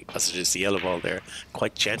on the, as it is, the yellow ball there,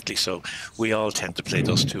 quite gently. So we all tend to play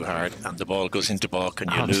those too hard, and the ball goes into balk,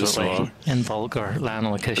 and you lose the ball. In bulk or lying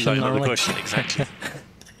on the cushion. Lying on the cushion, exactly.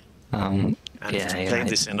 and if you play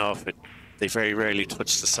this in off, they very rarely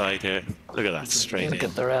touch the side here. Look at that, straight in.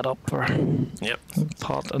 Get the red up for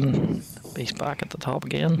pot, and he's back at the top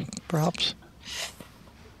again, perhaps.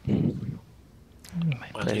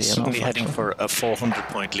 Well, he's suddenly heading for a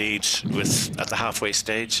 400-point lead at the halfway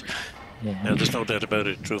stage. Now, there's no doubt about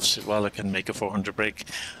it, Dhruv Sitwala can make a 400 break,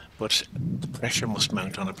 but the pressure must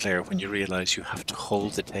mount on a player when you realise you have to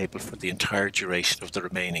hold the table for the entire duration of the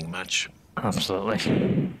remaining match.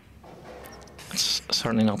 Absolutely. It's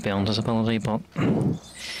certainly not beyond his ability, but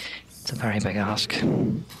it's a very big ask.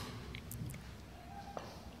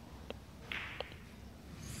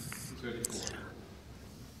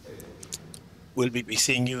 Will we be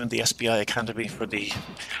seeing you in the SBI Academy for the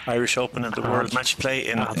Irish Open and the World Match Play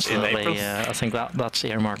in April? Yeah, I think that's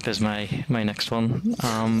earmarked as my next one.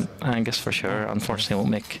 Angus for sure.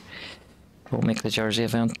 Unfortunately, won't make the Jersey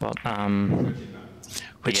event, but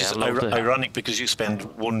which is ironic because you spend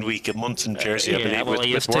 1 week a month in Jersey, I believe. Well,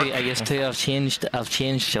 I used to. I've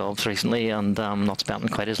changed jobs recently, and I'm not spending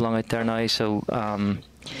quite as long out there now.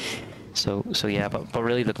 So yeah, but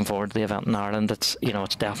really looking forward to the event in Ireland. It's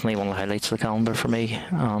it's definitely one of the highlights of the calendar for me.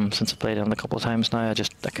 Since I played it a couple of times now, I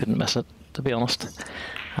couldn't miss it, to be honest.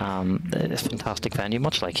 It's a fantastic venue,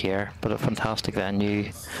 much like here, but a fantastic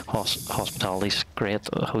venue. Hospitality's great,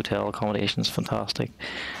 hotel accommodation's fantastic.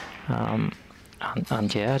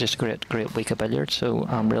 And yeah, just a great week of billiards. So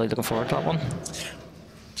I'm really looking forward to that one.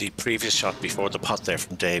 The previous shot before the pot there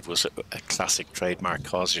from Dave was a classic trademark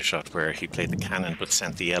Causier shot where he played the cannon but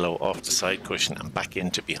sent the yellow off the side cushion and back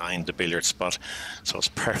into behind the billiard spot. So it's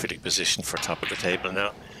perfectly positioned for top of the table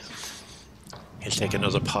now. He'll take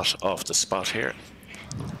another pot off the spot here.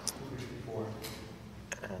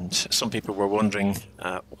 And some people were wondering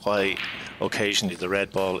why occasionally the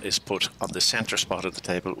red ball is put on the centre spot of the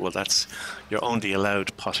table. Well, you're only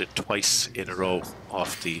allowed potted twice in a row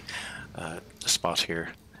off the spot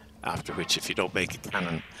here, after which if you don't make a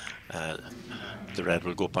cannon, the red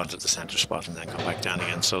will go up onto the centre spot and then come back down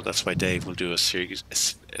again. So that's why Dave will do a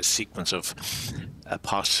sequence of a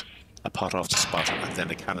pot off the spot and then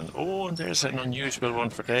a cannon. Oh, and there's an unusual one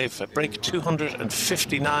for Dave. A break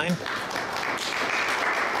 259.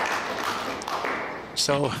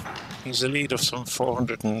 So he's a lead of some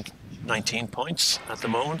 419 points at the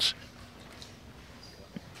moment.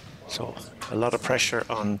 So a lot of pressure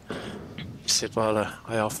on Sitwala.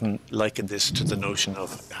 I often liken this to the notion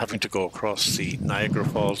of having to go across the Niagara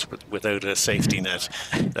Falls without a safety net,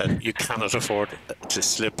 that you cannot afford to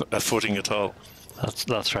slip a footing at all.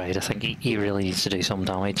 That's right. I think he really needs to do some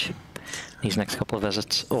damage these next couple of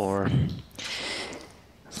visits, or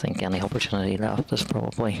I think any opportunity left is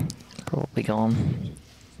probably gone.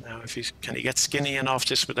 Now, can he get skinny and off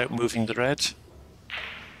this without moving the red?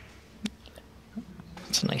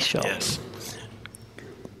 It's a nice shot. Yes.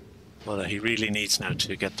 Well, he really needs now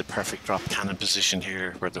to get the perfect drop cannon position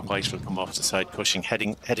here, where the white will come off the side cushion,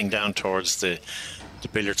 heading down towards the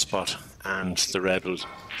billiard spot, and the red will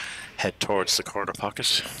head towards the corner pocket.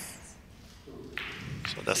 So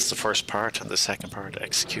that's the first part, and the second part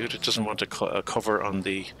execute. It doesn't want to cover on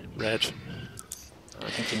the red. I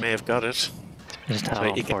think he may have got it. Just how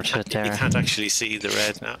unfortunate there. You can't actually see the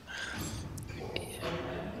red now.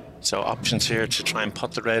 So options here to try and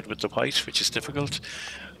pot the red with the white, which is difficult.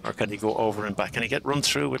 Or can he go over and back? Can he get run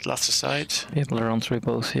through with lots of sides? Be able to run through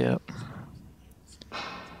both, yeah.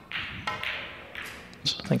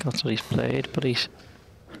 So I think that's what he's played, but he's...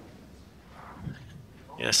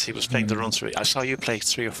 Yes, he was playing the run through. I saw you play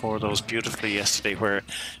 3 or 4 of those beautifully yesterday, where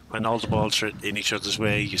when all the balls are in each other's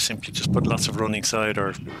way, you simply just put lots of running side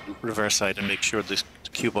or reverse side and make sure the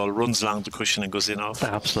cue ball runs along the cushion and goes in off.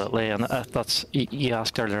 Absolutely, and that's, you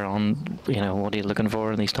asked earlier on, what are you looking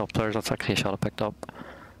for in these top players? That's actually a shot I picked up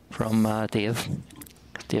from Dave.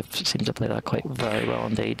 Dave seems to play that quite very well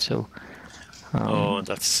indeed. So. And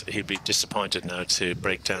he'll be disappointed now to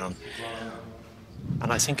break down.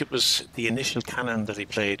 And I think it was the initial cannon that he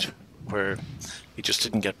played where he just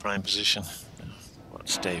didn't get prime position.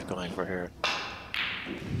 What's Dave going for here?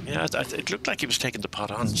 Yeah, it looked like he was taking the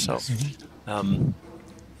pot on, so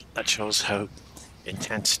that shows how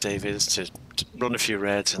intense Dave is to run a few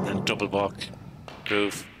reds and then double balk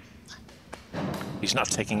Dhruv. He's not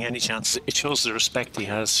taking any chances. It shows the respect he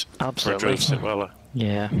has for Dhruv Sitwala.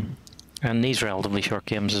 Yeah. And these relatively short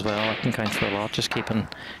games as well, I can count for a lot. Just keeping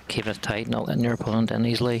it tight, not letting your opponent in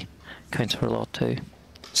easily, counts for a lot too.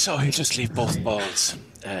 So he'll just leave both balls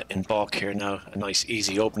in balk here now. A nice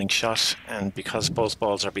easy opening shot, and because both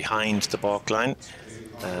balls are behind the balk line,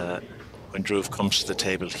 when Dhruv comes to the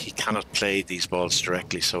table, he cannot play these balls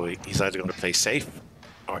directly. So he's either going to play safe,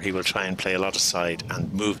 or he will try and play a lot of side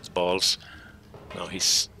and move the balls. No,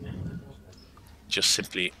 he's just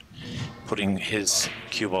simply putting his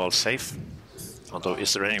cue ball safe. Although,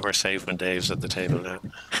 is there anywhere safe when Dave's at the table now?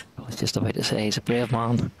 I was just about to say he's a brave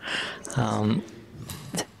man.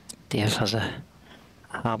 Dave has a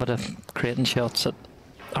habit of creating shots that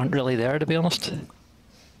aren't really there, to be honest.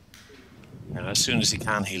 Now, as soon as he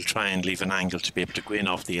can, he'll try and leave an angle to be able to go in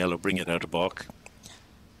off the yellow, bring it out of balk.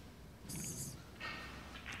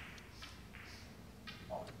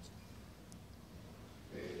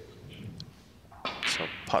 So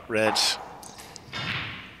pot red.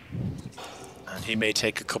 And he may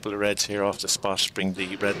take a couple of reds here off the spot, bring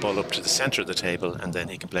the red ball up to the centre of the table, and then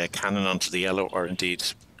he can play a cannon onto the yellow, or indeed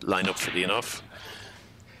line up for the enough.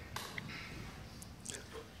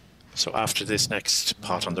 So after this next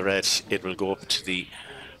pot on the red, it will go up to the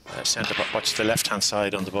centre pot. Watch the left-hand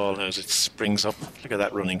side on the ball now as it springs up. Look at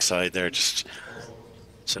that running side there.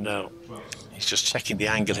 So now he's just checking the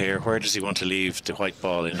angle here. Where does he want to leave the white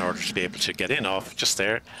ball in order to be able to get in off? Just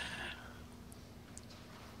there.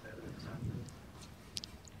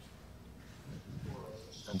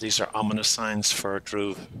 And these are ominous signs for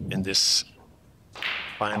Dhruv in this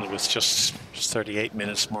final with just 38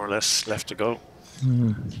 minutes more or less left to go.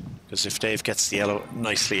 Because if Dave gets the yellow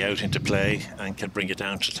nicely out into play and can bring it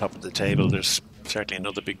down to the top of the table, there's certainly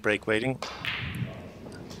another big break waiting.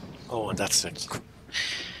 Oh, and that's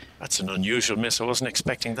an unusual miss. I wasn't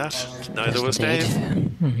expecting that. Neither Yes, was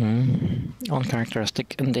indeed. Dave.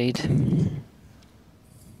 Uncharacteristic indeed.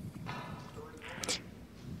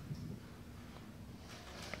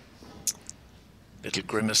 Little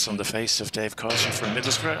grimace on the face of Dave Causier from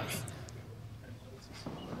Middlesbrough.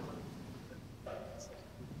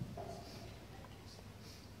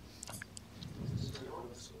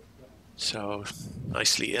 So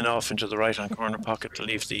nicely in off into the right hand corner pocket to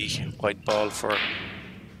leave the white ball for.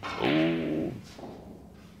 Oh.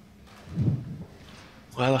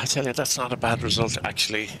 Well, I tell you, that's not a bad result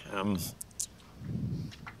actually.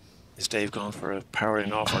 Is Dave going for a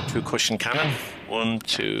powering off or two cushion cannon? 1,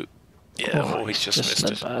 2. Yeah, oh, he's just missed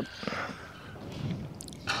it. Bad.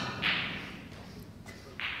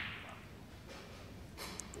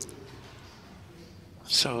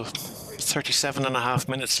 So 37.5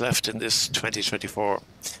 minutes left in this 2024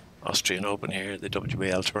 Austrian Open here, the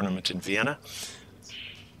WAL tournament in Vienna.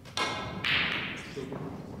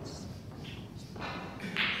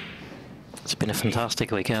 It's been a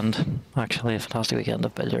fantastic weekend, actually, a fantastic weekend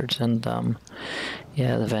of billiards, and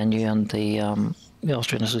yeah, the venue and the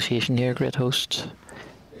Austrian Association here, great hosts,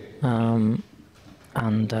 and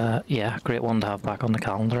yeah, great one to have back on the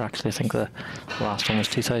calendar. Actually, I think the last one was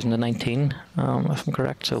 2019, if I'm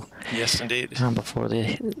correct. So yes, indeed. Before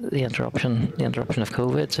the interruption of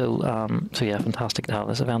COVID. So yeah, fantastic to have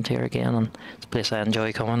this event here again, and it's a place I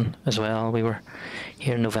enjoy coming as well. We were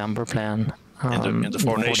here in November playing in the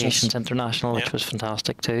Four Nations International, which yeah. was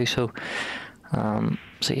fantastic too. So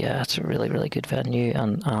yeah, it's a really, really good venue,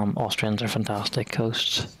 and Austrians are fantastic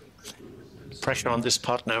hosts. Pressure on this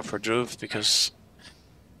pot now for Dhruv because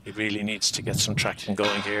he really needs to get some traction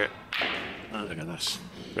going here. Oh, look at that,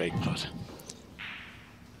 great pot.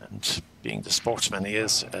 And being the sportsman he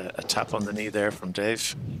is, a tap on the knee there from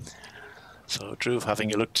Dave. So Dhruv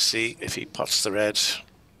having a look to see if he pots the red.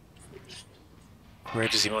 Where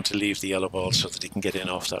does he want to leave the yellow ball so that he can get in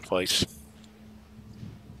off that white?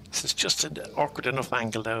 This is just an awkward enough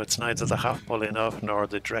angle now. It's neither the half ball in off nor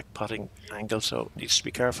the direct potting angle, so needs to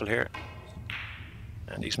be careful here.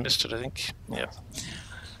 And he's missed it, I think. Yeah.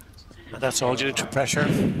 And that's all due to pressure.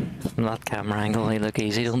 From that camera angle, they look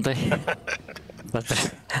easy, don't they?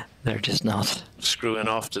 But they're just not. Screwing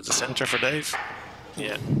off to the centre for Dave.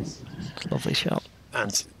 Yeah. Lovely shot.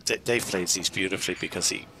 And Dave plays these beautifully because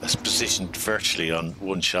he has positioned virtually on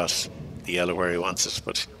one shot the yellow where he wants it,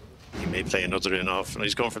 but he may play another in off. And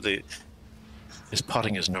he's going for his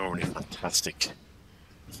potting is normally fantastic.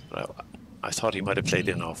 But I thought he might have played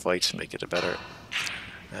in off white to make it a better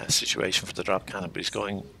situation for the drop cannon, but he's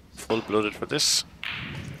going full-blooded for this.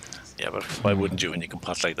 Yeah, but why wouldn't you when you can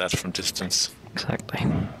pot like that from distance? Exactly.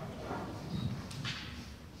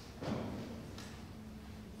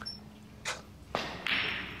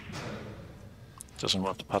 Doesn't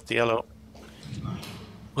want to pot the yellow.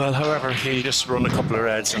 Well, however, he'll just run a couple of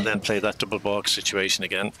reds and then play that double balk situation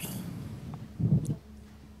again.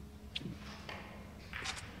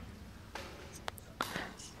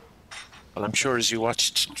 Well, I'm sure as you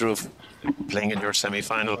watched Dhruv playing in your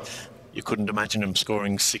semi-final, you couldn't imagine him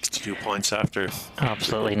scoring 62 points after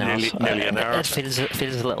Absolutely not. nearly an hour. It feels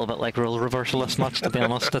a little bit like role reversal this match, to be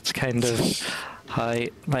honest. That's kind of how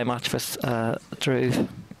my match with Dhruv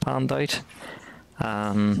panned out.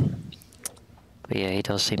 But yeah, he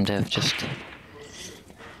does seem to have just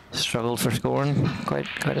struggled for scoring quite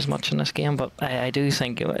as much in this game. But I do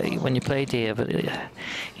think when you play Dave,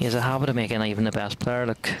 he has a habit of making even the best player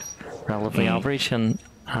look relatively average, and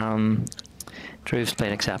Dhruv's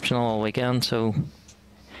played exceptional all weekend, so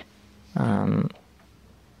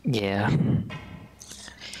yeah.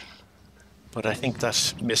 But I think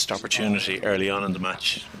that missed opportunity early on in the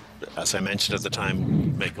match, as I mentioned at the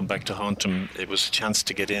time, may come back to haunt him. It was a chance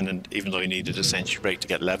to get in, and even though he needed a century break to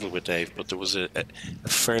get level with Dave, but there was a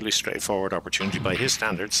fairly straightforward opportunity by his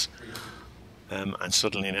standards. And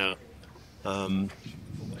suddenly now,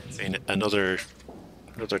 another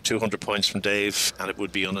 200 points from Dave, and it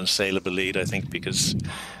would be an unassailable lead, I think, because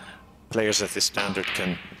players at this standard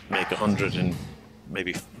can make 100 in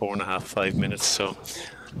maybe 4.5, 5 minutes. So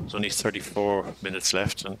there's only 34 minutes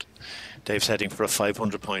left, and Dave's heading for a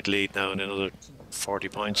 500-point lead now and another 40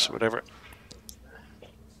 points or whatever.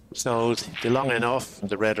 So the long end off,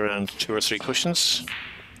 the red around 2 or 3 cushions.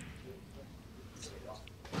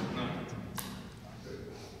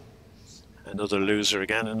 Another loser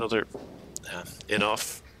again, another in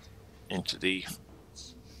off into the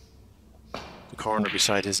corner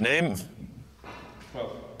beside his name.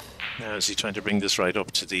 Now is he trying to bring this right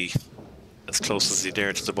up to the, as close as he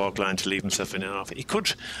dared to the baulk line to leave himself in and off. He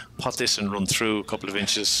could pot this and run through a couple of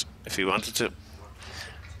inches if he wanted to,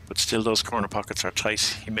 but still those corner pockets are tight.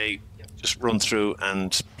 He may just run through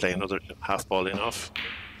and play another half ball in off.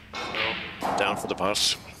 So, down for the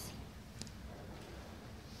pot.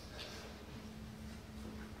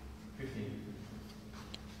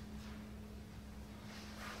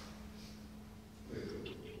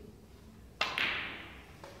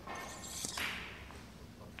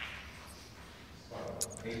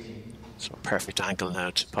 So perfect angle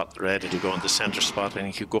now to pot the red. It'll go in the centre spot, and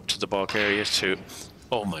he could go up to the baulk area to,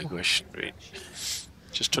 oh my gosh,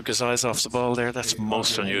 just took his eyes off the ball there. That's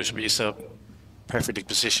most unusual. You saw perfectly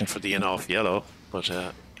positioned for the in-off yellow, but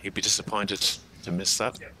he'd be disappointed to miss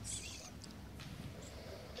that.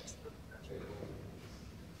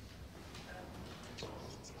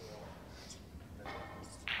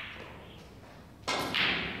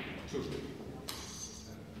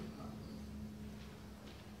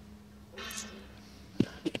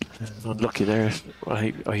 Unlucky there.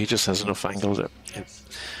 He just has enough angle that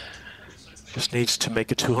just needs to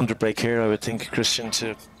make a 200 break here, I would think, Christian,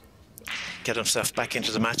 to get himself back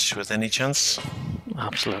into the match with any chance.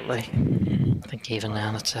 Absolutely. I think even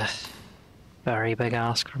then it's a very big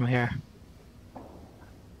ask from here.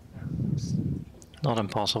 Not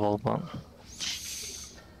impossible, but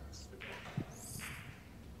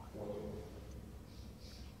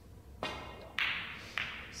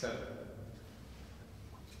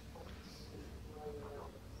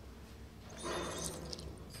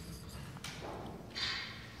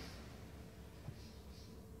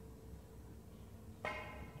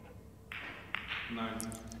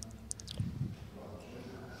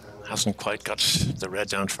hasn't quite got the red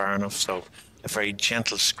down far enough, so a very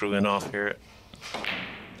gentle screwing off here.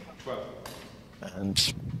 12.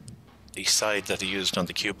 And the side that he used on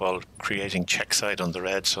the cue ball, creating check side on the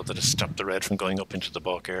red so that it stopped the red from going up into the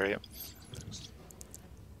baulk area.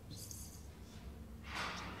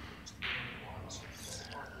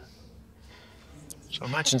 So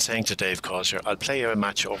imagine saying to Dave Causier, I'll play you a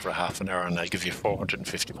match over a half an hour and I'll give you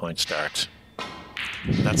 450 point start.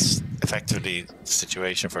 That's effectively the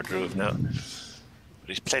situation for Dhruv now. But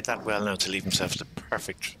he's played that well now to leave himself the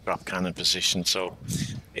perfect drop cannon position. So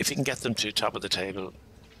if he can get them to top of the table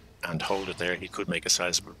and hold it there, he could make a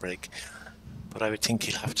sizable break. But I would think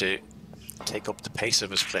he'll have to take up the pace of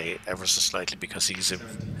his play ever so slightly, because he's a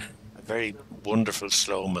very wonderful,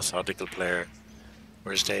 slow, methodical player,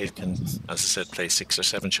 whereas Dave can, as I said, play 6 or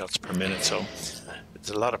 7 shots per minute. So there's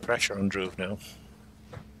a lot of pressure on Dhruv now.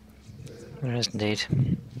 there is indeed.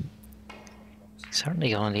 Certainly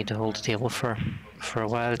going to need to hold the table for a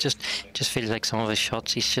while. Just feels like some of his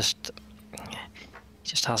shots he just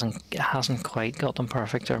hasn't quite got them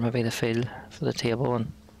perfect, or maybe the feel for the table,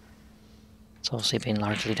 and it's obviously been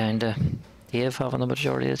largely down to Dave having the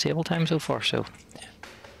majority of the table time so far. So.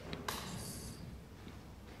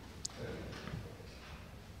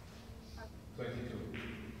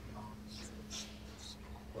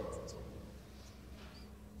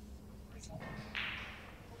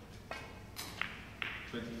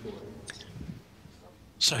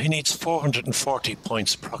 So he needs 440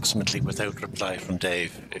 points approximately without reply from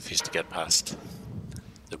Dave if he's to get past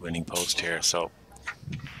the winning post here. So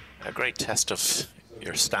a great test of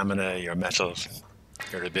your stamina, your mettle,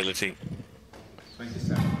 your ability.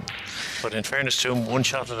 27. But in fairness to him, one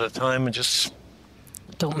shot at a time and just...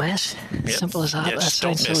 Don't miss. Yep. Simple as that. Yeah, That just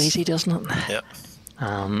sounds don't so miss. easy, doesn't it?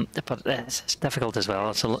 Yeah. But it's difficult as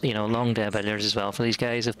well. It's a long day of billiards as well for these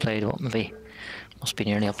guys. Have played maybe must be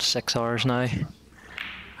nearly up to 6 hours now.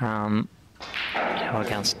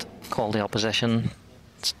 Against quality opposition,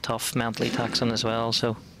 it's tough, mentally taxing as well.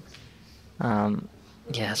 So, yeah,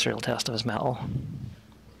 it's a real test of his mettle.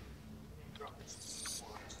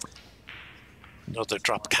 Another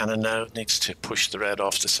drop cannon now. Needs to push the red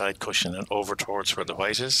off the side cushion and over towards where the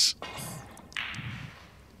white is.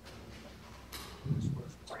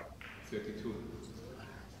 32.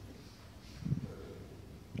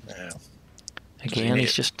 Now, Again, I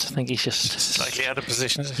think he's just slightly out of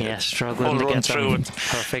position. Yeah, struggling to run get through them it.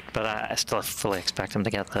 perfect, but I still fully expect him to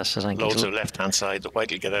get this. I think Loads of left-hand side. The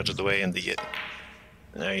white will get out of the way, and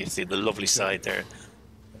now you see the lovely side there.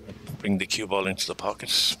 Bring the cue ball into the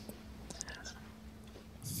pocket.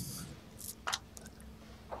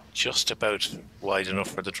 Just about wide enough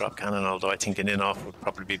for the drop cannon, although I think an in-off would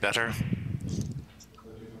probably be better.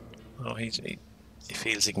 Oh, he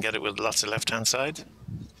feels he can get it with lots of left-hand side.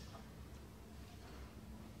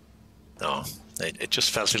 No, it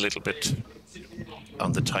just felt a little bit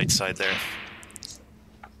on the tight side there.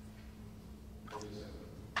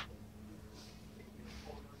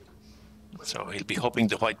 So he'll be hoping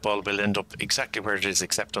the white ball will end up exactly where it is,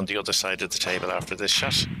 except on the other side of the table after this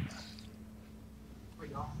shot,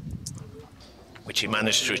 which he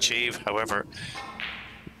managed to achieve. However,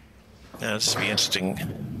 yeah, this will be interesting.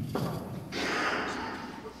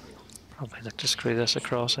 probably look to screw this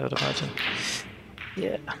across, I would imagine.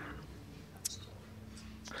 Yeah.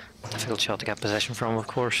 Difficult shot to get position from, of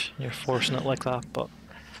course. You're forcing it like that, but...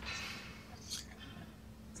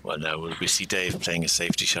 Well, now will we see Dave playing a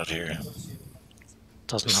safety shot here?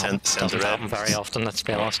 Doesn't Send happen very often, let's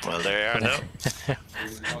be honest. Well, there you are now.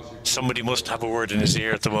 Somebody must have a word in his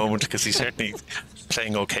ear at the moment, because he's certainly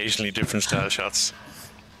playing occasionally different style shots.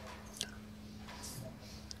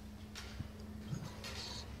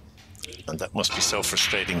 And that must be so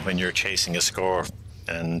frustrating when you're chasing a score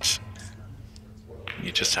and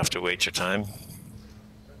you just have to wait your time.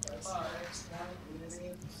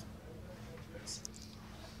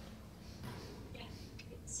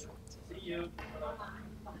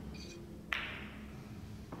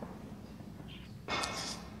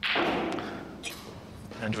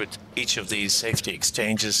 And with each of these safety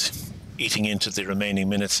exchanges eating into the remaining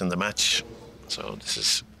minutes in the match. So this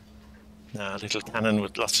is now a little cannon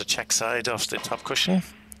with lots of check side off the top cushion.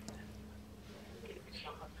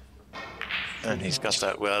 And he's got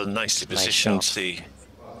that well nicely positioned, the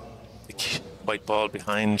white ball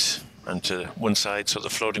behind and to one side, so the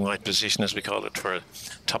floating white position, as we call it, for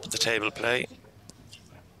top of the table play.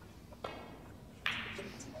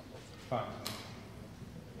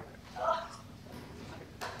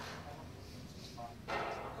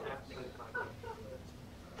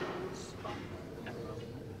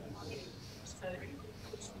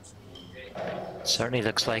 Certainly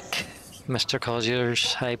looks like Mr.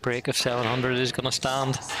 Causier's high break of 700 is going to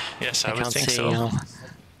stand. Yes, I would think so.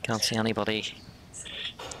 Can't see anybody.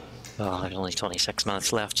 Oh, there's only 26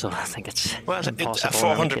 minutes left, so I think it's impossible. A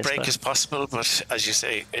 400 break is possible, but as you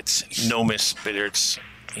say, it's no miss billiards.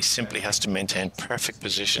 He simply has to maintain perfect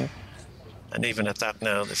position. And even at that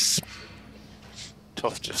now, it's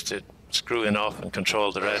tough just to screw in off and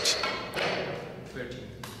control the red.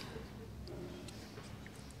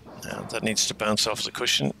 Now that needs to bounce off the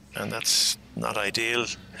cushion, and that's not ideal.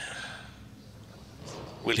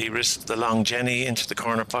 Will he risk the long Jenny into the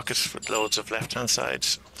corner pocket with loads of left-hand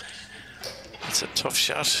sides? It's a tough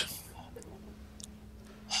shot.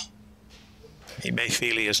 He may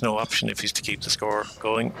feel he has no option if he's to keep the score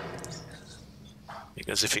going,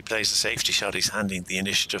 because if he plays a safety shot, he's handing the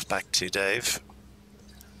initiative back to Dave.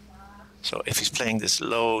 So if he's playing this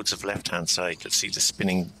loads of left-hand side, let's see the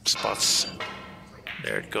spinning spots.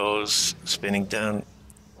 There it goes, spinning down.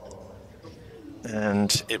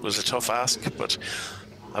 And it was a tough ask, but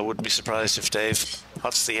I wouldn't be surprised if Dave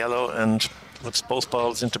pots the yellow and puts both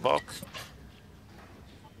balls into baulk.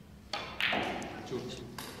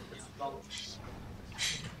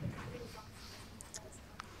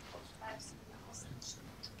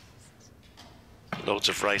 Loads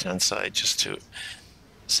of right-hand side just to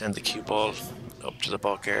send the cue ball up to the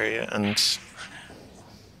baulk area, and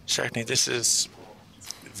certainly this is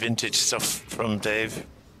vintage stuff from Dave.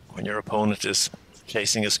 When your opponent is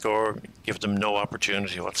chasing a score, give them no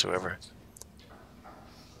opportunity whatsoever.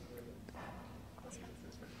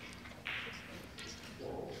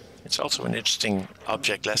 It's also an interesting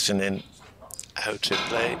object lesson in how to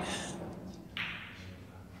play.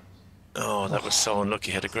 Oh, that was so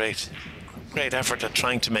unlucky. He had a great effort at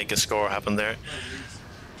trying to make a score happen there.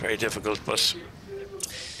 Very difficult, but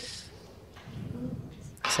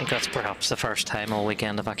I think that's perhaps the first time all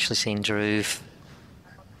weekend I've actually seen Dhruv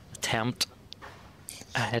attempt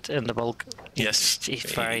a hit in the bulk. yes, He's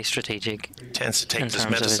very strategic. Tends to take this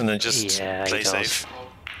medicine and just play safe.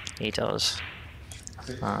 He does.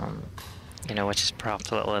 You know, which is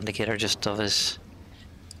perhaps a little indicator just of his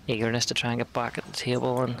eagerness to try and get back at the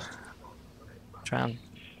table and try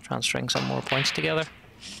and string some more points together.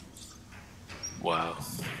 Wow.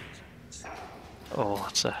 Oh,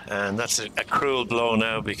 that's a cruel blow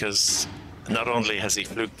now, because not only has he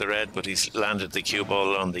fluked the red, but he's landed the cue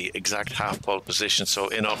ball on the exact half ball position. So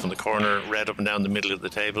in off in the corner, red up and down the middle of the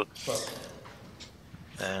table.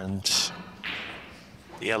 And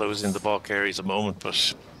the yellow is in the balk areas a moment,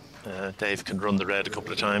 but Dave can run the red a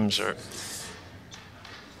couple of times,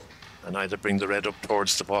 and either bring the red up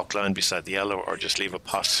towards the balk line beside the yellow, or just leave a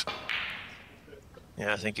pot.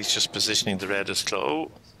 Yeah, I think he's just positioning the red as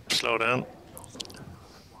slow down.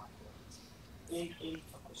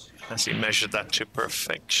 Has he measured that to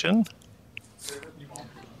perfection?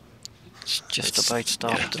 It's just about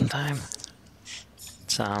stopped in time.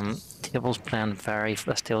 It's table's playing very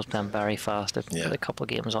fast. I've played a couple of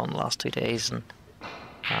games on the last 2 days, and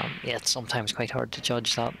it's sometimes quite hard to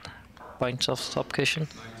judge that bounce off the top cushion.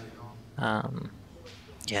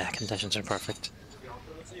 Conditions are perfect.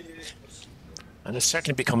 And it's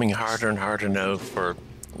certainly becoming harder and harder now for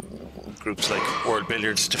groups like World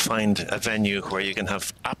Billiards to find a venue where you can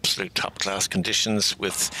have absolute top-class conditions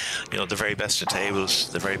with, the very best of tables,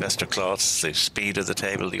 the very best of cloths, the speed of the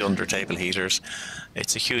table, the under-table heaters.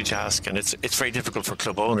 It's a huge ask, and it's very difficult for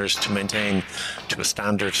club owners to maintain to a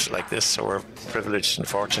standard like this. So we're privileged and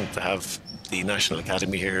fortunate to have the National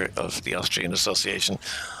Academy here of the Austrian Association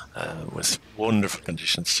with wonderful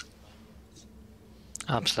conditions.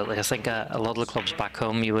 Absolutely. I think a lot of the clubs back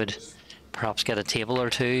home, you would perhaps get a table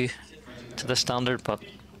or two to the standard, but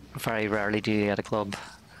very rarely do you get a club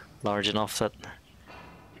large enough that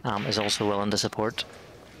is also willing to support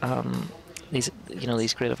these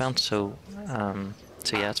great events. So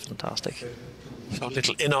it's fantastic. So a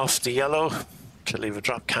little in off the yellow to leave a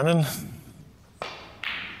drop cannon.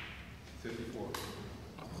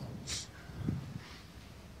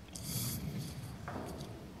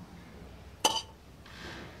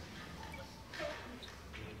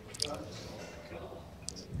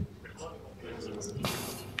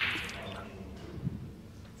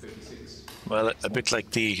 Well, a bit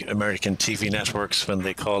like the American TV networks when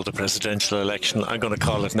they call the presidential election, I'm going to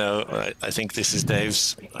call it now. I think this is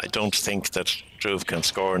Dave's. I don't think that Dhruv can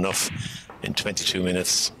score enough in 22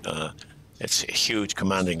 minutes. It's a huge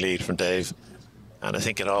commanding lead from Dave. And I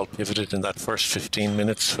think it all pivoted in that first 15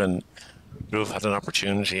 minutes when Dhruv had an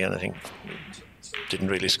opportunity, and I think didn't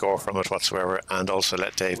really score from it whatsoever, and also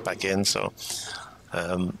let Dave back in. So,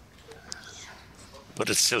 but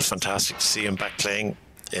it's still fantastic to see him back playing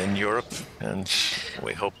in Europe, and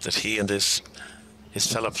we hope that he and his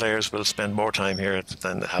fellow players will spend more time here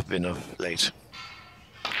than they have been of late.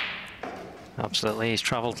 Absolutely, he's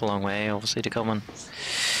travelled a long way, obviously, to come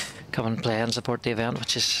and play and support the event,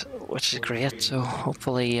 which is great. So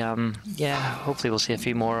hopefully, hopefully we'll see a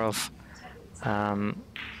few more of the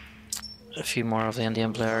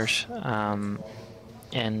Indian players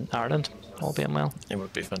in Ireland, all being well. It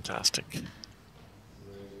would be fantastic.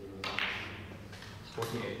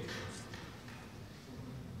 48.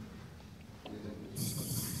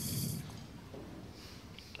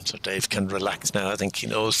 So Dave can relax now. I think he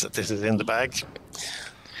knows that this is in the bag.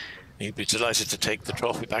 He'd be delighted to take the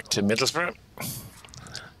trophy back to Middlesbrough.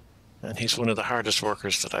 And he's one of the hardest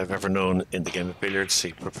workers that I've ever known in the game of billiards.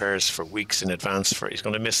 He prepares for weeks in advance. He's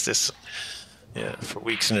going to miss this for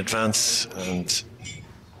weeks in advance, and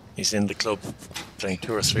he's in the club playing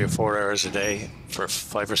 2 or 3 or 4 hours a day for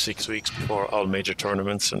 5 or 6 weeks before all major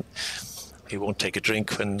tournaments, and he won't take a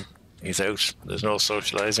drink when he's out. There's no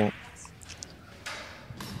socialising.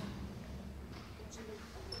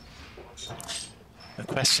 A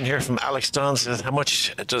question here from Alex Don says, how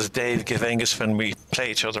much does Dave give Angus when we play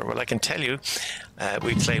each other? Well, I can tell you,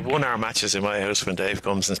 we play 1 hour matches in my house when Dave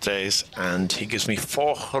comes and stays, and he gives me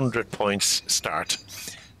 400 points start.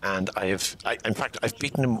 And in fact, I've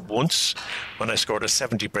beaten him once when I scored a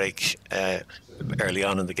 70 break early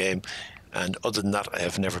on in the game. And other than that, I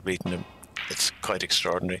have never beaten him. It's quite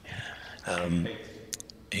extraordinary.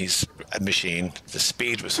 He's a machine. The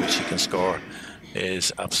speed with which he can score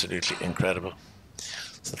is absolutely incredible.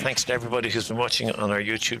 So thanks to everybody who's been watching on our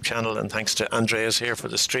YouTube channel, and thanks to Andreas here for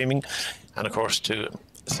the streaming, and of course to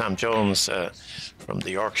Sam Jones from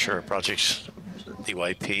the Yorkshire project,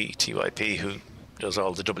 TYP, who does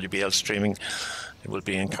all the WBL streaming. It will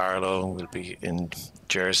be in Carlow, will be in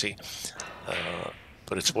Jersey.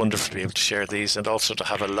 But it's wonderful to be able to share these, and also to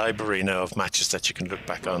have a library now of matches that you can look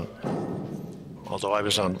back on. Although I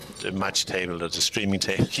was on the match table or the streaming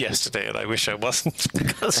table yesterday, and I wish I wasn't,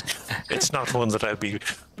 because it's not one that I'll be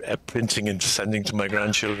printing and sending to my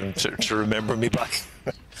grandchildren to remember me by.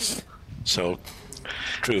 So,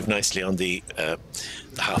 Dhruv nicely on the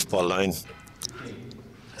half ball line.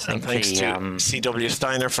 And thanks to CW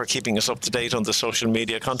Steiner for keeping us up to date on the social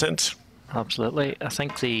media content. Absolutely. I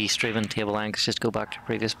think the streaming table angles, just go back to the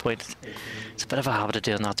previous point, it's a bit of a habit of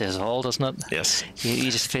doing that as well, doesn't it? Yes. You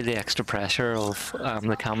just feel the extra pressure of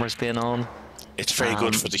the cameras being on. It's very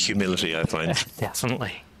good for the humility, I find.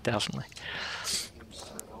 Definitely.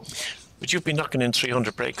 But you've been knocking in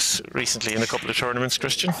 300 breaks recently in a couple of tournaments,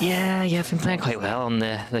 Christian? Yeah, I've been playing quite well on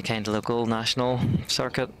the kind of local national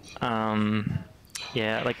circuit.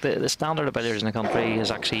 Yeah, like the standard of billiards in the country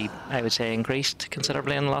has actually, I would say, increased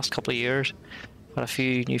considerably in the last couple of years. Had a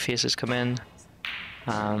few new faces come in,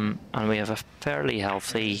 and we have a fairly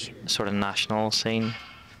healthy sort of national scene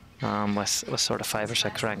with sort of 5 or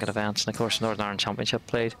 6 ranked events, and of course Northern Ireland Championship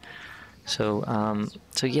played. So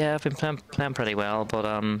yeah, I've been playing pretty well, but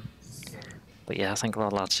yeah, I think a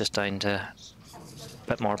lot of that's just down to a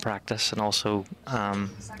bit more practice and also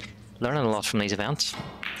learning a lot from these events,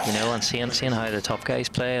 you know, and seeing how the top guys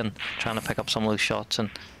play and trying to pick up some of those shots and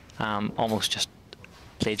almost just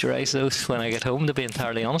plagiarise those when I get home, to be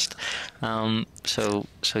entirely honest. So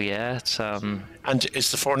yeah, it's And is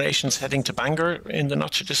the Four Nations heading to Bangor in the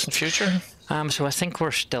not too distant future? So I think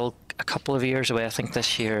we're still a couple of years away. I think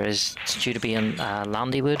this year it's due to be in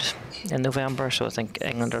Landywood in November, so I think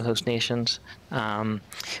England are host nations.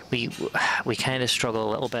 We kind of struggle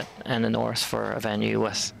a little bit in the north for a venue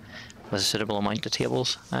with a suitable amount of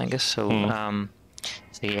tables, Angus. So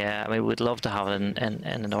so yeah, I mean, we'd love to have it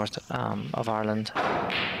in the north of Ireland.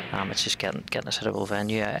 It's just getting a suitable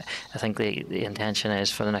venue. I think the intention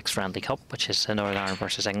is for the next Friendly Cup, which is the Northern Ireland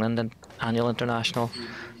versus England annual international.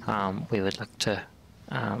 We would look to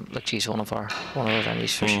use one of our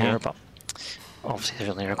venues for sure, but obviously there's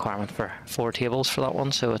only a requirement for 4 tables for that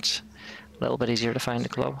one, so it's a little bit easier to find a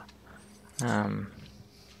club.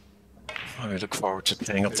 I look forward to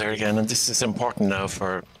playing up there again, and this is important now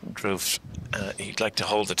for Dhruv. He'd like to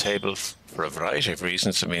hold the table for a variety of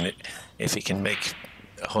reasons. I mean, if he can make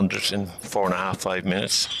 100 in 4.5, 5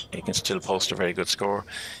 minutes, he can still post a very good score.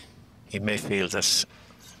 He may feel that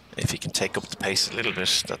if he can take up the pace a little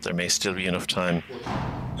bit, that there may still be enough time.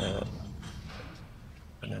 But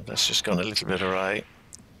that's just gone a little bit awry.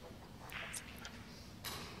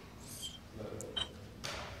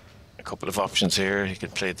 A couple of options here. He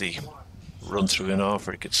could play the run through in off,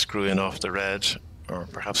 or he could screw in off the red, or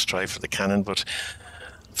perhaps try for the cannon, but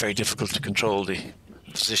very difficult to control the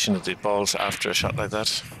position of the balls after a shot like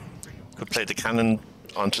that. Could play the cannon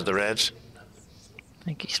onto the red. I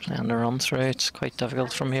think he's playing the run through. It's quite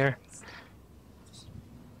difficult from here.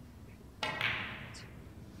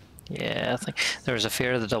 Yeah, I think there's a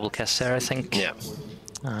fear of the double kiss there, I think. Yeah.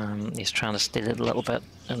 He's trying to steal it a little bit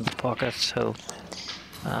in the pocket, so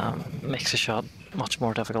makes the shot much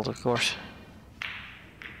more difficult, of course.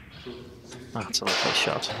 That's a lovely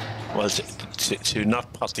shot. Well, to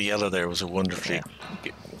not pot the yellow there was a wonderfully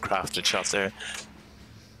crafted shot there.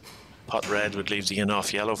 Pot red would leave the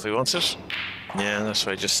in-off yellow if he wants it. Yeah, that's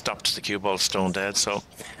why I just stopped the cue ball stone dead. So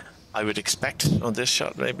I would expect on this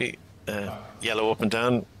shot maybe yellow up and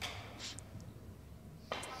down.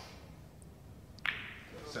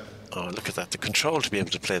 Oh, look at that. The control to be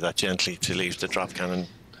able to play that gently to leave the drop cannon.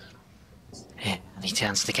 Yeah, and he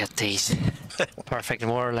tends to get these perfect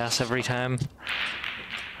more or less every time.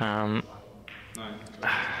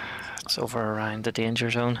 It's over around the danger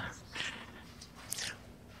zone.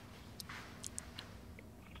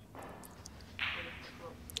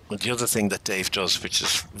 Well, the other thing that Dave does, which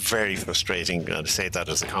is very frustrating, and I say that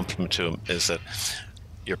as a compliment to him, is that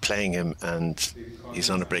you're playing him and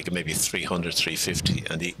he's on a break of maybe 300, 350,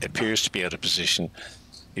 and he appears to be out of position.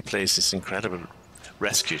 He plays this incredible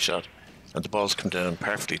rescue shot, and the balls come down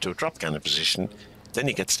perfectly to a drop cannon position. Then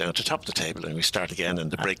he gets down to top of the table, and we start again,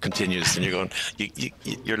 and the break continues. And you're going,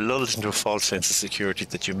 you're lulled into a false sense of security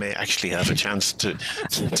that you may actually have a chance to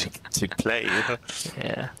play. You know?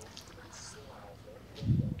 Yeah.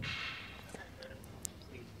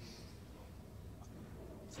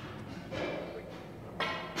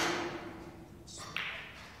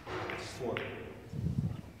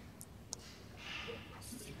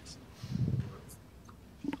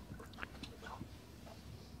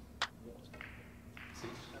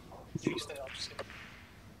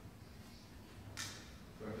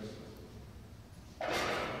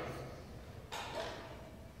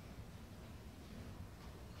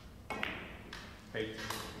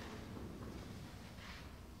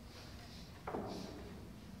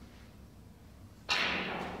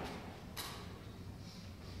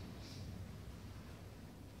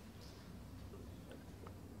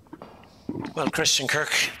 Well, Christian Kirk,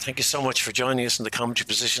 thank you so much for joining us in the commentary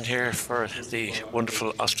position here for the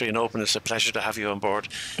wonderful Austrian Open. It's a pleasure to have you on board.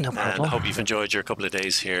 No problem. And I hope you've enjoyed your couple of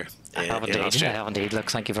days here I have in indeed. Austria. I have indeed. Look,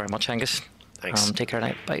 thank you very much, Angus. Thanks. Take care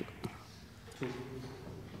now. Bye.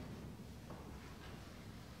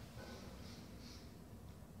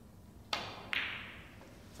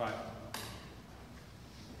 Five.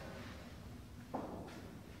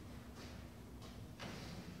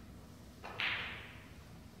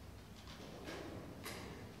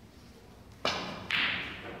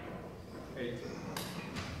 Eight.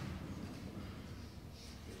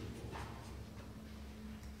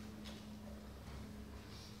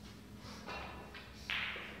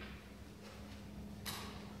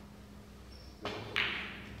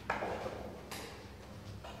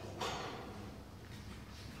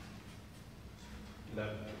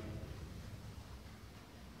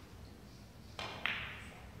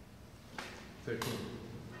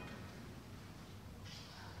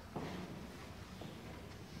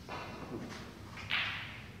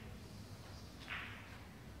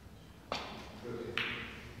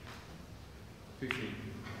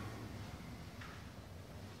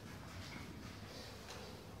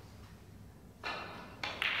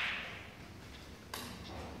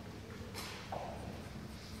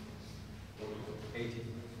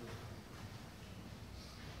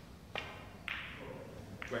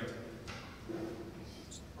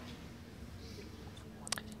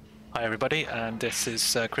 Hi everybody, and this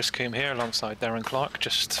is Chris Coombe here alongside Darren Clark,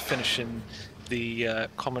 just finishing the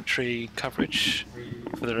commentary coverage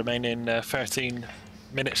for the remaining 13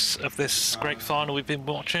 minutes of this great final we've been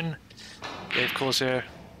watching. Dave Causier,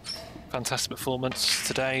 fantastic performance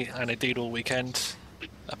today and indeed all weekend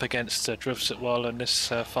up against Dhruv Sitwala in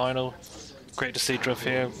this final. Great to see Dhruv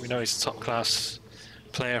here. We know he's a top class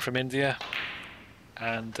player from India,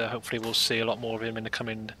 and hopefully we'll see a lot more of him in the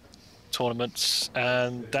coming tournaments.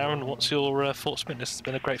 And Darren, what's your thoughts been? This has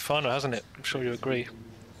been a great final, hasn't it? I'm sure you agree.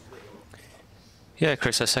 Yeah,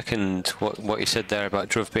 Chris, I second what you said there about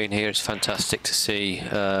Dhruv being here. It's fantastic to see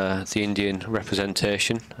the Indian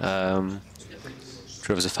representation. Dhruv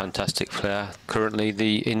is a fantastic player, currently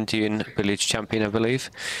the Indian Billiards champion, I believe.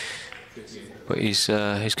 But he's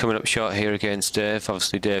coming up short here against Dave.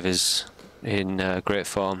 Obviously, Dave is in great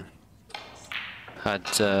form.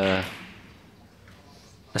 Had a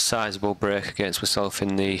sizable break against myself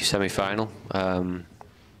in the semi-final. And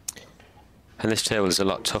this table is a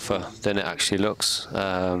lot tougher than it actually looks.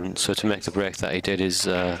 So to make the break that he did is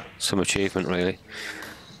some achievement, really.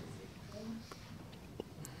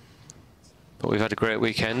 But we've had a great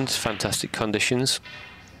weekend, fantastic conditions.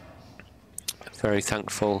 Very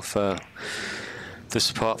thankful for the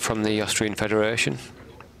support from the Austrian Federation.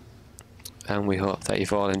 And we hope that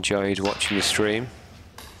you've all enjoyed watching the stream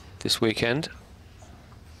this weekend.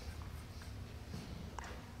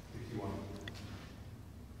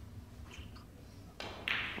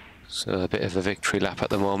 So a bit of a victory lap at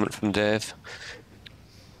the moment from Dave.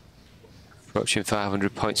 Approaching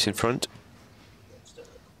 500 points in front.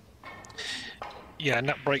 Yeah, and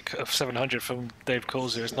that break of 700 from Dave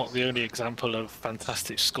Causier is not the only example of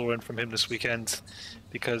fantastic scoring from him this weekend,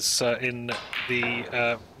 because in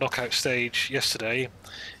the knockout stage yesterday,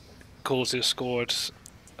 Causier scored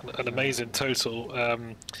an amazing total,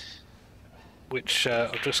 which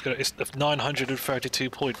I'm just going to, it's 932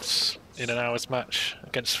 points in an hour's match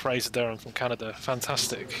against Fraser Durham from Canada.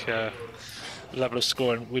 Fantastic level of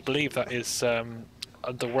scoring. We believe that is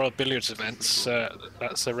under World Billiards events,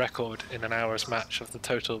 that's a record in an hour's match of the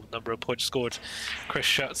total number of points scored. Chris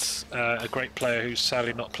Schutz, a great player who's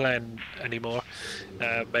sadly not playing anymore,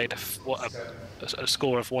 made a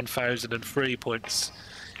score of 1,003 points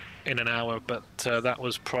in an hour, but that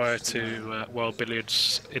was prior to World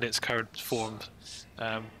Billiards in its current form.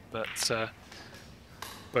 But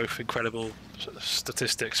both incredible sort of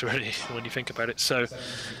statistics, really, when you think about it. So,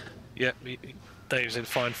 yeah, Dave's in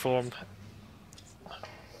fine form.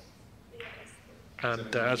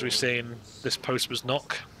 And as we've seen, this post was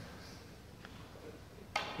knock.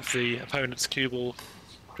 With the opponent's cue ball,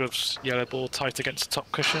 Dhruv's yellow ball tight against the top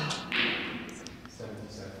cushion.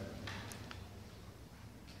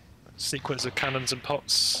 Sequence of cannons and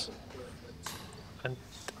pots. And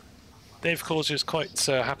Dave Causier is quite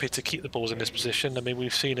happy to keep the balls in this position. I mean,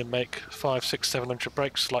 we've seen him make 500, 600, 700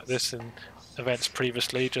 breaks like this in events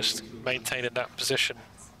previously, just maintaining that position.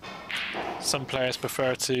 Some players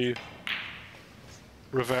prefer to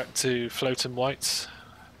revert to floating whites,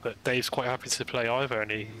 but Dave's quite happy to play either,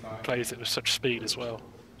 and he plays it with such speed as well.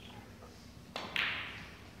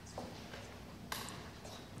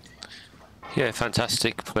 Yeah,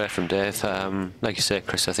 fantastic play from Dave. Like you say,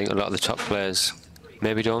 Chris, I think a lot of the top players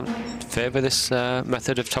maybe don't favour this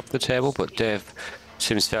method of top of the table, but Dave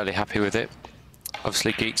seems fairly happy with it.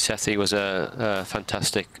 Obviously, Geet Sethi was a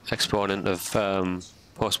fantastic exponent of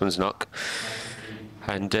postman's knock,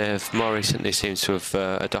 and Dave more recently seems to have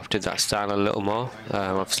adopted that style a little more.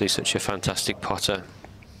 Obviously, such a fantastic potter.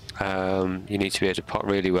 You need to be able to pot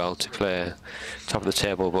really well to play top of the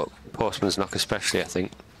table, but postman's knock especially, I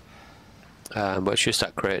think. But it's just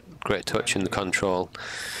that great touch and the control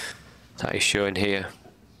that he's showing here.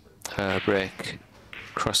 Break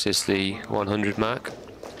crosses the 100 mark.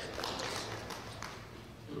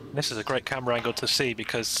 This is a great camera angle to see,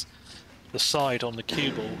 because the side on the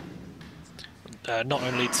cue ball, not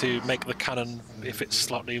only to make the cannon, if it's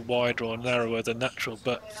slightly wider or narrower than natural,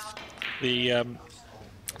 but the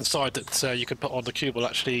side that you can put on the cue ball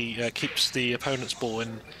actually keeps the opponent's ball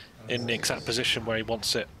in the exact position where he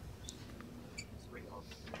wants it.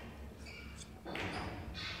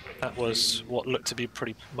 That was what looked to be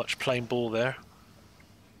pretty much plain ball there.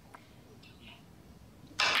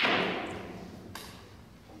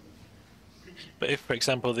 But if, for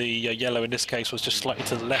example, the yellow in this case was just slightly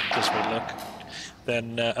to the left as we look,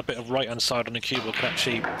 then a bit of right-hand side on the cue ball could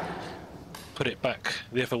actually put it back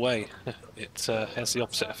the other way. It has the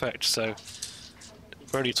opposite effect, so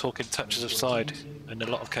we're only talking touches of side in a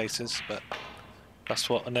lot of cases, but that's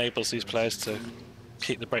what enables these players to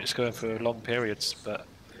keep the breaks going for long periods. But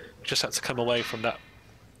just had to come away from that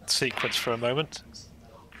sequence for a moment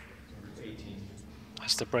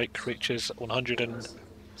as the break reaches 118,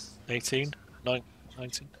 19.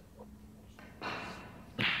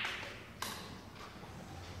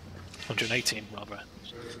 118 rather.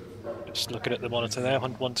 Just looking at the monitor there,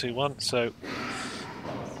 121. So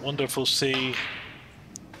wonderful to see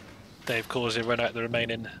Dave Causier run out the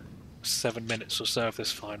remaining 7 minutes or so of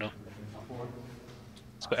this final.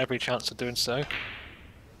 He's got every chance of doing so.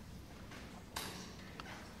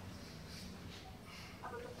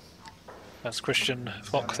 As Christian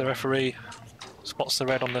Fock, the referee, spots the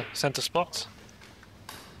red on the centre spot.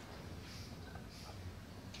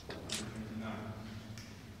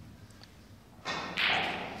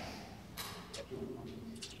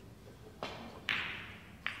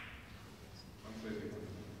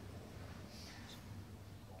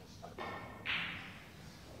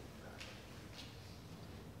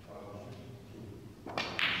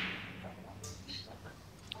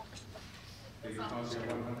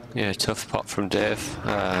 Yeah, tough pot from Dave.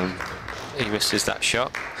 He misses that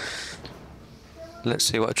shot. Let's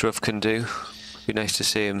see what Dhruv can do. Be nice to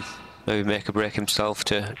see him maybe make a break himself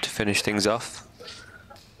to finish things off.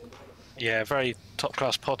 Yeah, very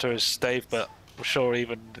top-class potter is Dave, but I'm sure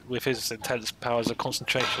even with his intense powers of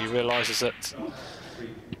concentration, he realises that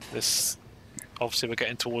this, obviously we're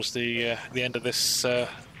getting towards the end of this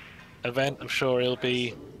event. I'm sure he'll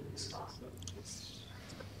be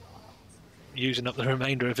using up the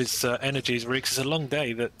remainder of his energies. It's a long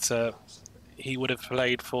day that he would have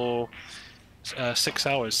played for 6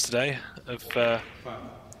 hours today of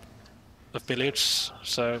billiards,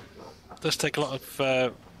 so it does take a lot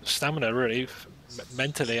of stamina, really,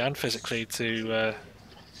 mentally and physically, to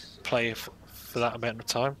play for that amount of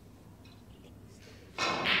time.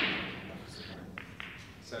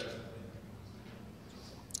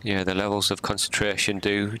 Yeah, the levels of concentration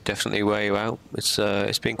do definitely wear you out.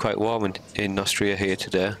 It's been quite warm in Austria here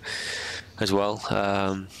today as well.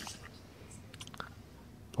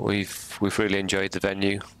 We've really enjoyed the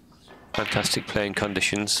venue, fantastic playing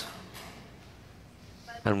conditions,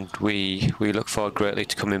 and we look forward greatly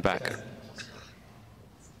to coming back.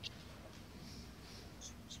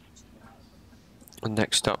 And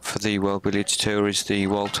next stop for the World Billiards Tour is the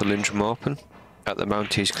Walter Lindrum Open at the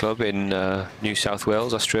Mounties Club in New South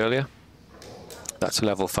Wales, Australia. That's a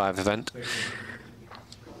level 5 event.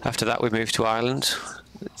 After that we move to Ireland,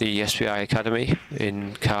 the SBI Academy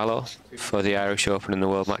in Carlow for the Irish Open and the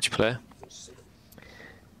World Match Play.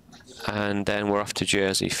 And then we're off to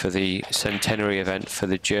Jersey for the centenary event for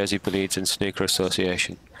the Jersey Billiards and Snooker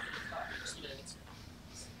Association.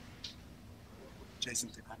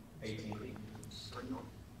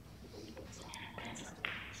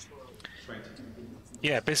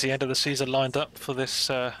 Yeah, busy end of the season lined up for this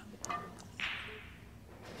World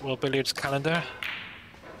Billiards calendar.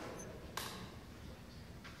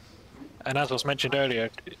 And as was mentioned earlier,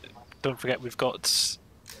 don't forget we've got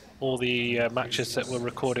all the matches that were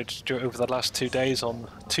recorded over the last 2 days on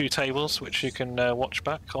 2 tables, which you can watch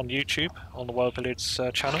back on YouTube on the World Billiards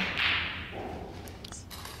channel.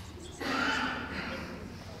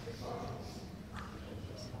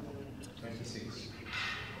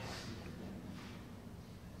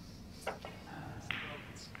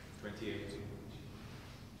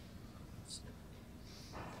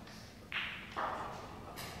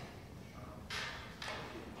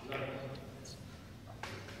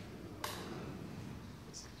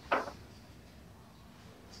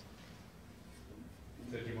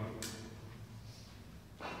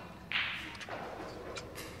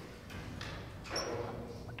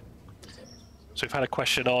 So we've had a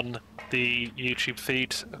question on the YouTube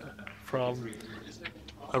feed from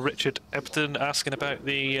Richard Ebden asking about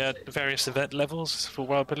the various event levels for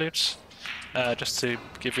World Billiards. Just to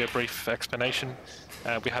give you a brief explanation,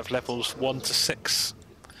 we have levels 1 to 6,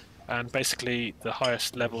 and basically the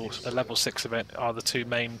highest levels, a level 6 event, are the two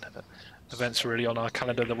main events really on our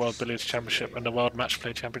calendar: the World Billiards Championship and the World Match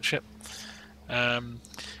Play Championship.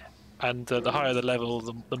 And the higher the level,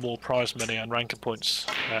 the more prize money and ranking points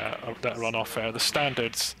that are on offer. The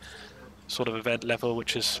standards sort of event level,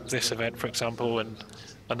 which is this event, for example, and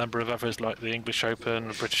a number of others like the English Open,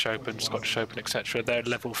 the British Open, Scottish Open, etc. They're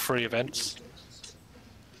level 3 events.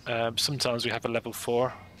 Sometimes we have a level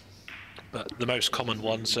 4, but the most common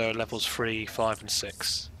ones are levels 3, 5, and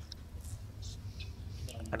 6.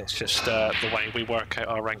 And it's just the way we work out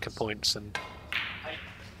our ranking points, and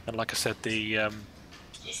like I said, the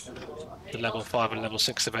level 5 and level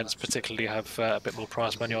 6 events particularly have a bit more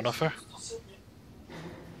prize money on offer.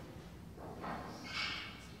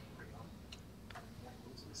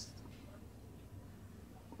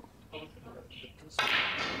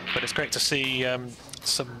 But it's great to see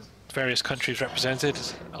some various countries represented.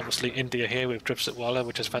 Obviously India here with Dhruv Sitwala,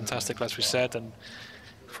 which is fantastic, as we said, and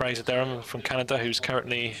Fraser Durham from Canada, who's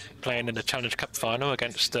currently playing in the Challenge Cup final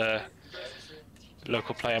against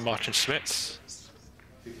local player Martin Schmitz,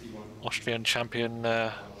 Austrian champion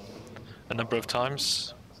a number of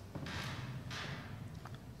times.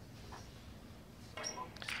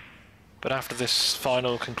 But after this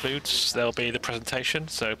final concludes, there'll be the presentation,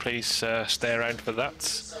 so please stay around for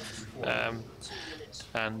that.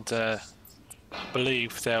 I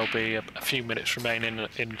believe there'll be a few minutes remaining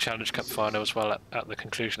in Challenge Cup final as well at the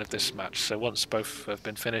conclusion of this match. So once both have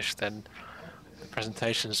been finished, then the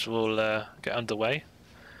presentations will get underway.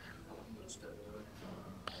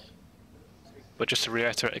 But just to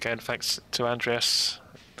reiterate again, thanks to Andreas,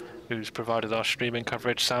 who's provided our streaming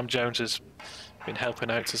coverage. Sam Jones has been helping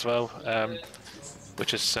out as well,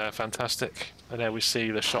 which is fantastic. And there we see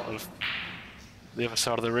the shot of the other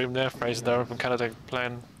side of the room there, Fraser Durham from Canada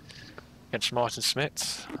playing against Martin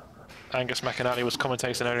Schmitz. Angus McInally was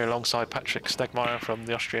commentating earlier alongside Patrick Stegmaier from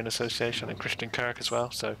the Austrian Association and Christian Kirk as well,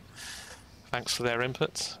 so thanks for their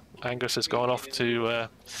input. Angus has gone off to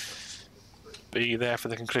be there for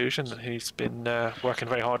the conclusion. He's been working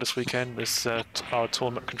very hard this weekend as our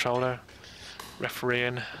tournament controller,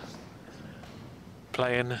 refereeing,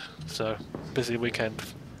 playing, so busy weekend.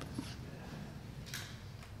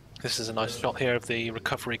 This is a nice shot here of the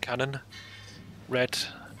recovery cannon. Red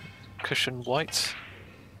cushion white.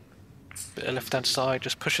 Bit of left hand side,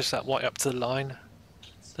 just pushes that white up to the line.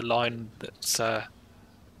 The line that's the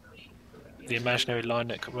imaginary line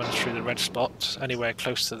that runs through the red spot. Anywhere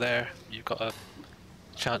close to there, you've got a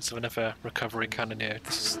chance of another recovery cannon here.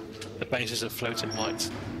 This is the basis of floating white.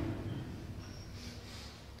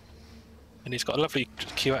 And he's got a lovely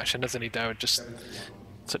cue action, doesn't he, Darren? Just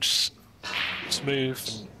such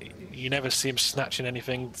smooth, and you never see him snatching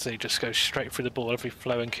anything, so he just goes straight through the ball, every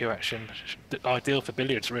flowing cue action. Ideal for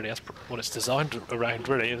billiards, really. That's what it's designed around,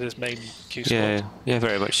 really, his main cue spot. Yeah,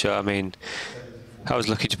 very much so. I mean, I was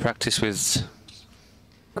lucky to practice with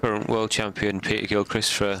current world champion Peter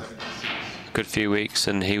Gilchrist for a good few weeks,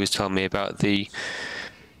 and he was telling me about the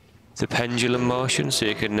pendulum motion. So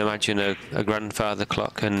you can imagine a grandfather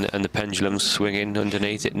clock and the pendulum swinging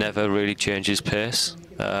underneath. It never really changes pace.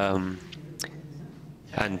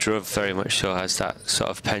 And Dhruv very much so has that sort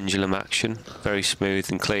of pendulum action, very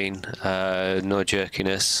smooth and clean, no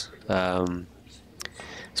jerkiness.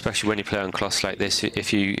 Especially when you play on cloths like this,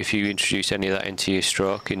 if you introduce any of that into your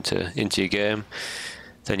stroke, into your game,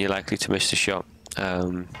 then you're likely to miss the shot.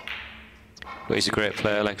 But he's a great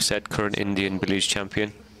player, like I said, current Indian Billiards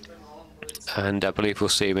champion, and I believe we'll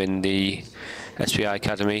see him in the SBI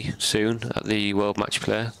Academy soon at the World Match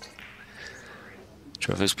Play.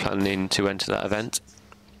 Dhruv is planning to enter that event.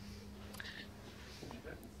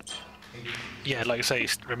 Yeah, like I say, he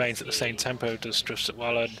remains at the same tempo as Dhruv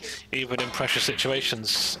Sitwala, and even in pressure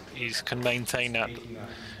situations, he can maintain that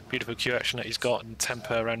beautiful cue action that he's got and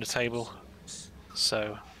tempo around the table.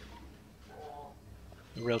 So,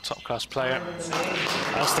 a real top-class player.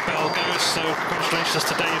 As the bell goes, so congratulations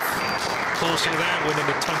to Dave Causier there, winning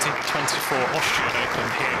the 2024 Austrian Open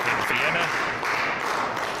here in Vienna,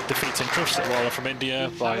 defeating Dhruv Sitwala from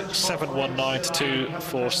India by 7-1-9 to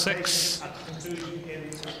 2-4-6.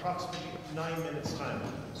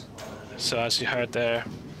 So as you heard there,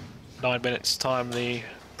 9 minutes time the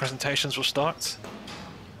presentations will start.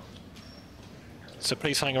 So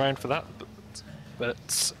please hang around for that.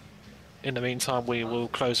 But in the meantime, we will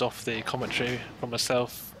close off the commentary from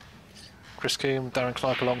myself, Chris Coombe, Darren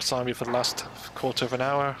Clark alongside me for the last quarter of an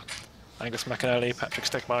hour. Angus McAnally, Patrick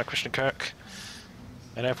Stegmaier, Christian Kirk,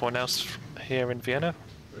 and everyone else here in Vienna.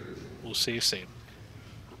 We'll see you soon.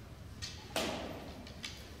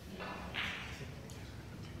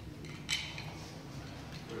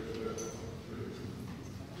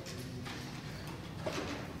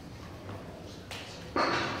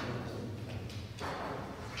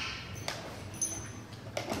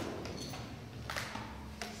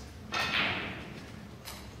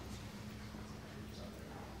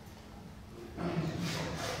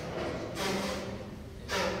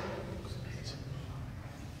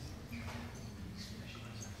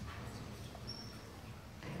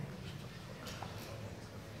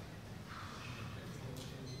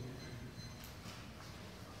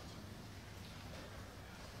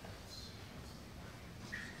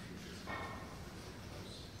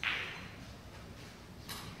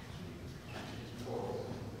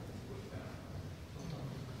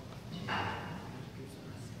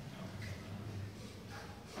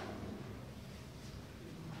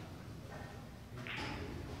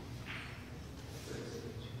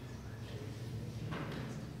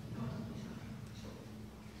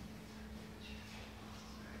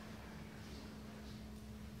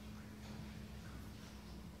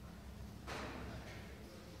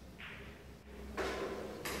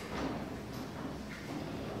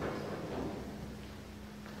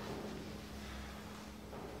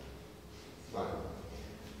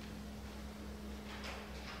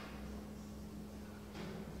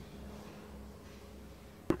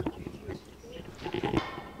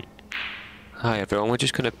 Hi everyone, we're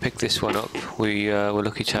just going to pick this one up. We're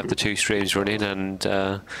lucky to have the 2 streams running, and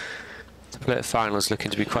the plate final is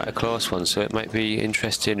looking to be quite a close one, so it might be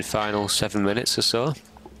interesting final 7 minutes or so.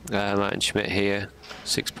 Martin Schmidt here,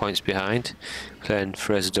 6 points behind, playing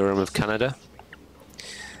Fraser Durham of Canada.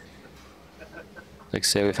 Like I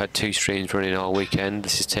say, we've had 2 streams running all weekend.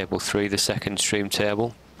 This is table 3, the second stream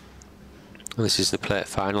table. This is the plate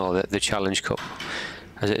final, or the Challenge Cup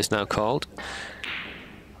as it is now called.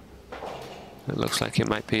 It looks like it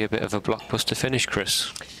might be a bit of a blockbuster finish,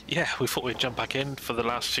 Chris. Yeah, we thought we'd jump back in for the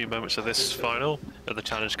last few moments of this final of the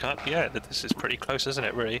Challenge Cup. Yeah, this is pretty close, isn't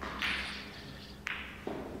it, really?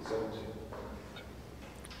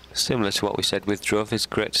 Similar to what we said with Dhruv, it's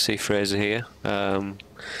great to see Fraser here from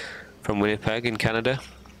Winnipeg in Canada.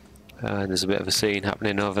 There's a bit of a scene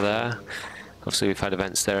happening over there. Obviously we've had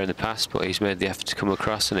events there in the past, but he's made the effort to come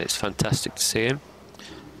across, and it's fantastic to see him.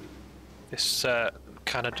 This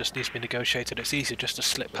kind of just needs to be negotiated. It's easy just to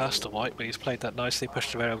slip past the white, but he's played that nicely,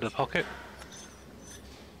 pushed it right over the pocket.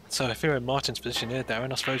 So if you're in Martin's position here,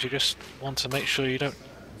 Darren, I suppose you just want to make sure you don't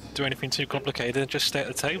do anything too complicated and just stay at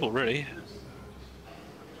the table, really.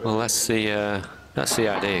 Well, that's the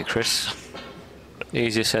idea, Chris.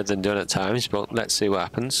 Easier said than done at times, but let's see what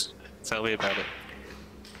happens. Tell me about it.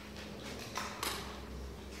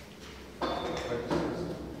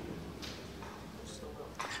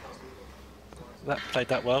 That played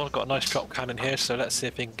that well, got a nice drop cannon here, so let's see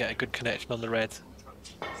if he can get a good connection on the red.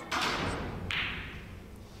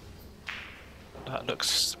 That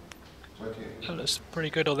looks pretty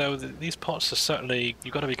good, although these pots are certainly,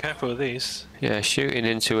 you've got to be careful with these. Yeah, shooting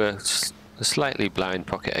into a slightly blind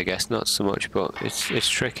pocket, I guess, not so much, but it's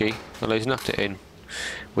tricky. Although he's knocked it in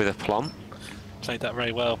with aplomb. Played that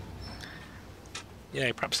very well.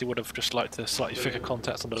 Yeah, perhaps he would have just liked a slightly thicker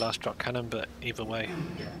contact on the last drop cannon, but either way,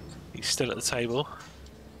 he's still at the table.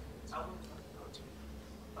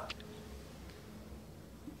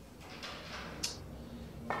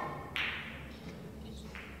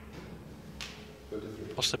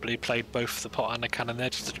 Possibly played both the pot and the cannon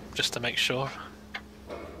there just to make sure.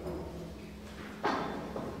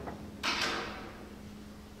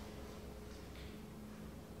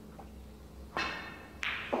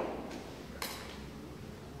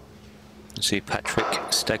 You see Patrick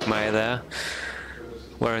Stegmaier there,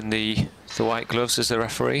 wearing the white gloves as the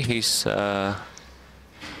referee. He's been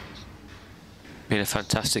a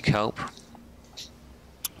fantastic help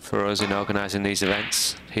for us in organising these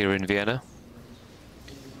events here in Vienna.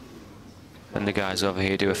 And the guys over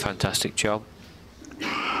here do a fantastic job.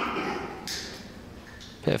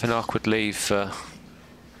 Bit of an awkward leave for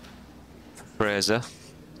Fraser.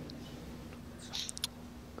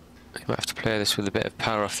 You might have to play this with a bit of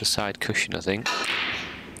power off the side cushion, I think.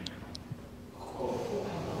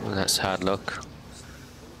 And that's hard luck.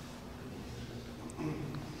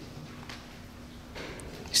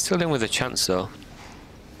 He's still in with a chance though.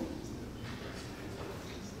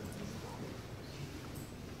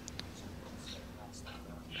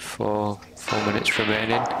 Four minutes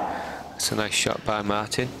remaining. That's a nice shot by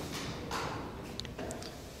Martin.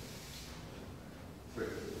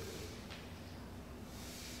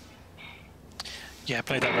 Yeah,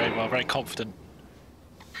 played that very well, very confident.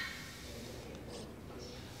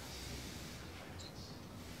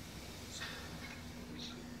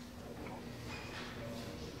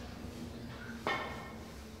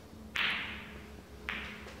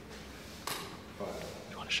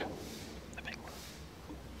 You want to show the big one?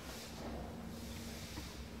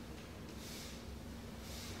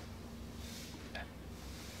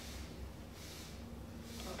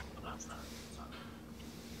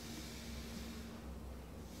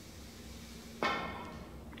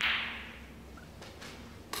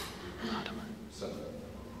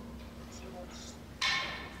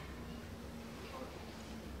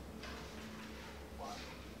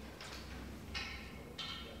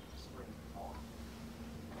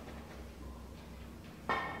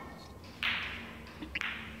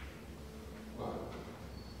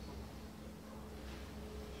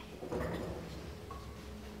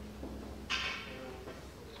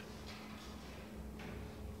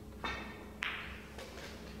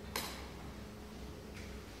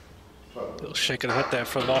 Little shake of the head there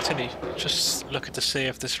from Martin. He just looking to see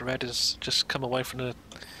if this red has just come away from the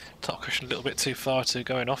top cushion a little bit too far to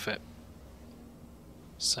going off it.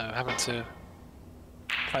 So having to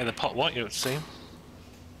play the pot white, it would seem.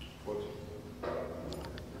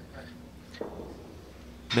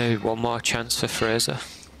 Maybe one more chance for Fraser.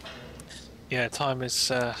 Yeah, time is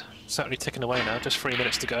certainly ticking away now. Just 3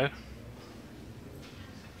 minutes to go.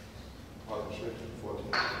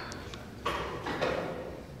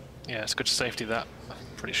 Yeah, it's good safety that. I'm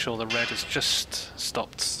pretty sure the red has just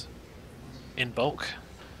stopped in bulk.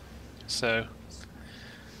 So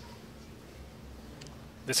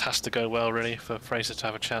this has to go well really for Fraser to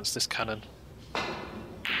have a chance, this cannon.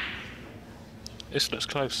 This looks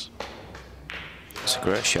close. It's a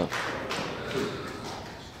great shot.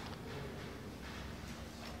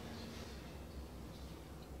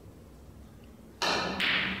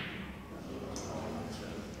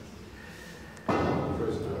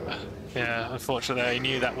 Yeah, unfortunately, he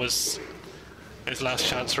knew that was his last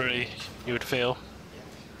chance, really, you would feel.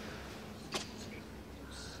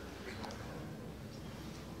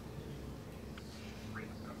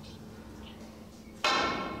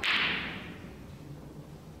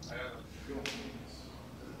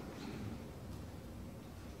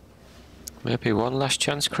 Maybe one last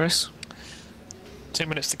chance, Chris? 2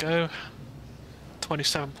 minutes to go.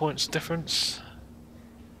 27 points difference.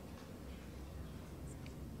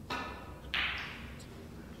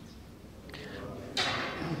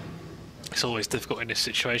 It's always difficult in this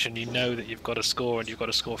situation. You know that you've got to score and you've got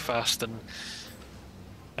to score fast, and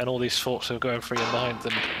all these thoughts are going through your mind,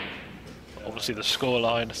 and obviously the score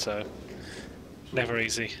line, so never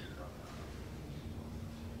easy.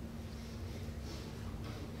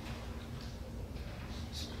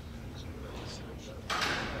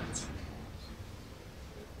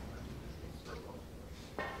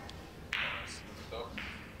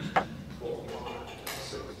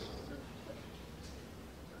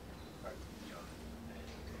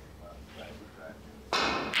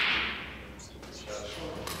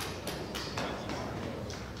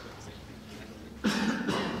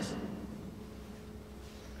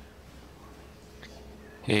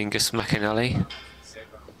 Angus McAnally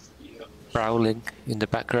prowling in the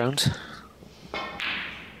background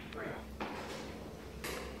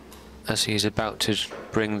as he's about to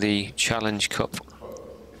bring the Challenge Cup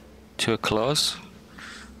to a close.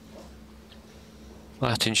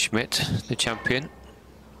 Martin Schmidt, the champion.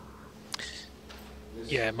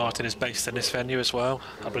 Yeah, Martin is based in this venue as well.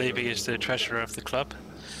 I believe he is the treasurer of the club,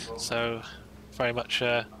 so very much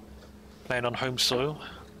playing on home soil.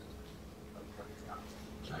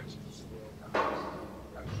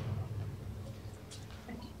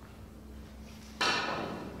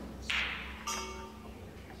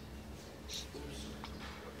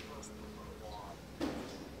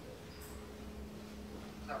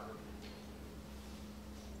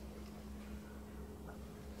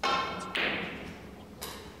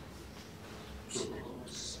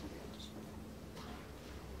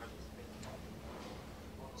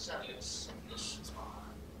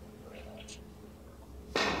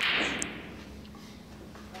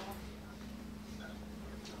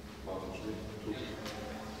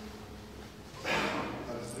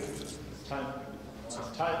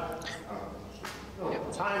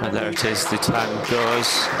 And there it is, the time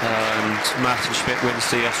goes, and Martin Schmidt wins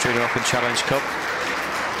the Austrian Open Challenge Cup.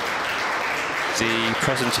 The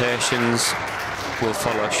presentations will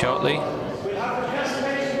follow shortly.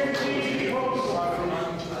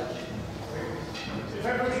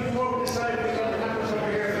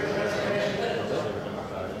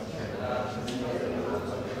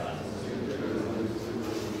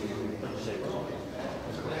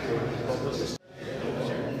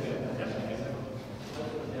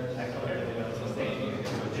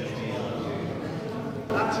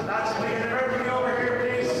 That's it. Everybody over here,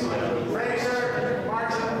 please. Fraser,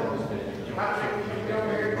 Martin, Patrick, you can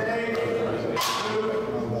over here, Dave.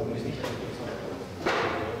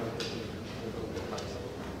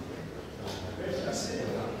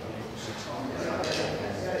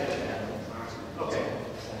 Okay.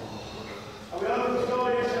 Are we on the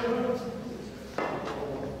floor, yes, gentlemen?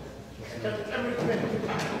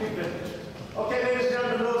 Okay, ladies and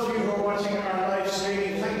gentlemen, those of you who are watching our live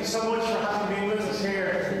streaming, thank you so much for having been with us here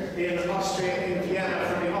in Austria, in Vienna,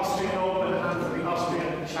 for the Austrian Open and for the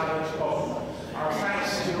Austrian Challenge Cup. Our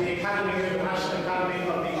thanks to the Academy, the National Academy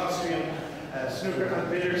of the Austrian Snooker and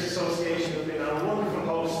Billiards Association, who have been our wonderful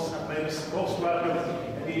hosts and made us most welcome,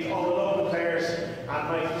 indeed all the local players, and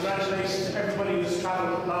my congratulations to everybody who's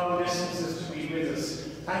travelled long distances to be with us.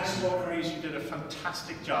 Thanks to both Maries, you did a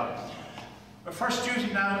fantastic job. Our first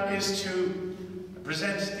duty now is to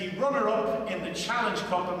present the runner-up in the Challenge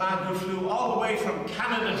Cup, a man who flew all the way from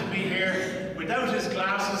Canada to be here without his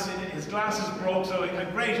glasses. His glasses broke, so a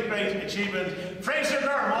great, great achievement. Fraser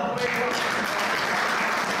Durham, all the way from...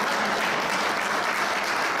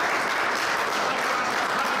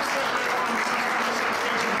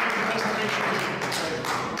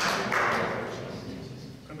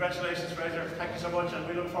 Congratulations, Fraser. Thank you so much, and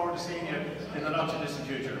we look forward to seeing you in the not-too-distant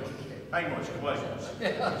future. Thank you much. Goodbye.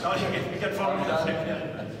 You get fun.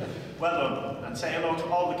 Well done. And say hello to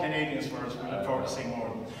all the Canadians for us. We look forward to seeing more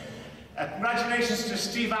of them. Congratulations to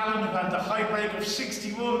Steve Allen, who had the high break of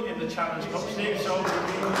 61 in the Challenge Cup. Steve, so...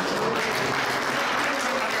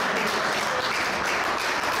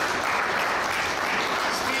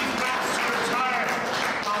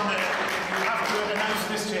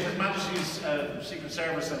 His Majesty's Secret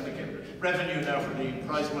Service and the revenue now for the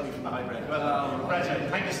prize money from the high break. Well, congratulations.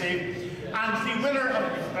 Thank you, Steve. And the winner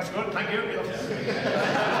of... That's good, thank you.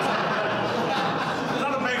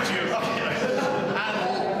 Not about you. And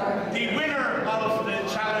the winner of the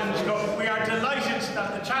Challenge Cup, we are delighted that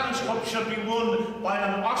the Challenge Cup should be won by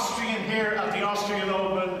an Austrian here at the Austrian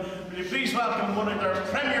Open. Will you please welcome one of their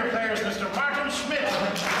premier players, Mr. Martin Schmidt.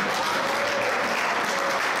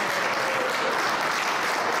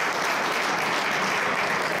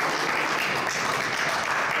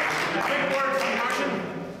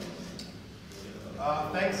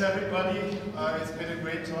 Thanks everybody. It's been a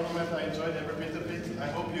great tournament. I enjoyed every bit of it. I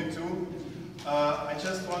hope you too. I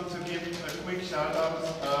just want to give a quick shout out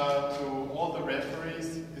to all the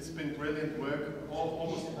referees. It's been brilliant work.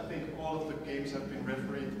 I think all of the games have been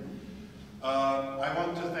refereed. I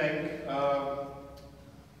want to thank,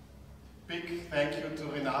 big thank you to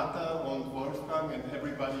Renata and Wolfgang and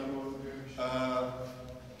everybody who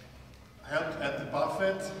helped at the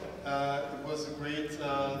buffet. It was a great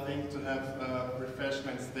thing to have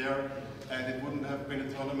refreshments there, and it wouldn't have been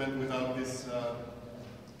a tournament without this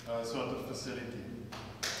sort of facility.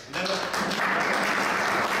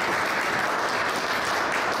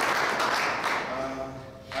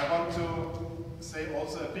 I want to say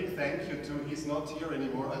also a big thank you to, he's not here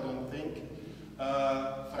anymore, I don't think,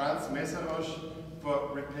 Franz Messerosch,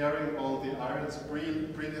 for repairing all the irons.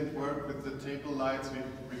 Brilliant work with the table lights. We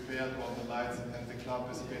repaired all the lights, and the club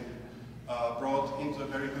has been brought into a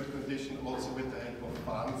very good condition, also with the help of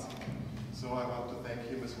fans. So I want to thank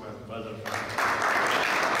him as well. Well done.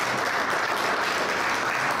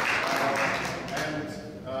 And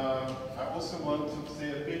I also want to say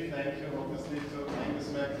a big thank you, obviously, to Angus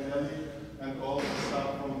McNally and all the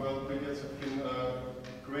staff from World Billiards who've been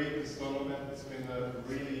great this tournament. It's been a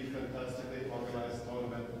really fantastically organized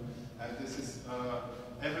tournament, and this is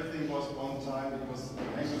everything was on time. It was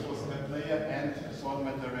Angus was a player and a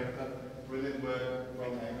tournament director. Brilliant work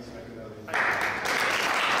from Angus McNally.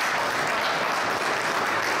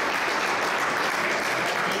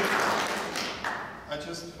 I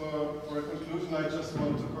just for a conclusion, I just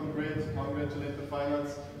want to congratulate the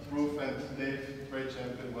finals, Dhruv and Dave. Great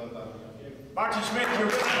champion. Well done. Martin Schmidt, you're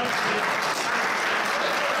with us.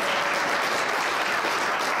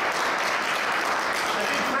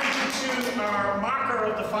 Our marker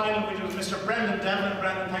of the final, which was Mr. Brendan Devlin.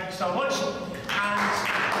 Brendan, thank you so much. And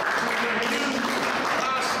to the new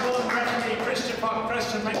Class 1 referee, Christian Fox.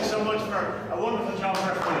 Christian, thank you so much for a wonderful job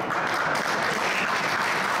refereeing.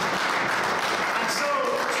 And so,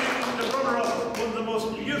 to the runner-up, one of the most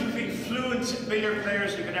beautifully fluent billiard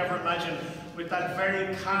players you could ever imagine, with that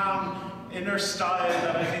very calm inner style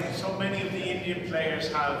that I think so many of the Indian players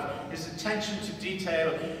have. His attention to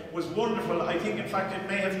detail was wonderful. I think, in fact, it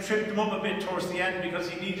may have tripped him up a bit towards the end because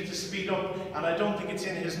he needed to speed up, and I don't think it's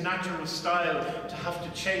in his natural style to have to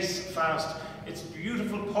chase fast. It's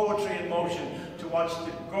beautiful poetry in motion to watch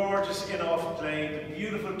the gorgeous in-off play, the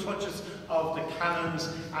beautiful touches of the cannons,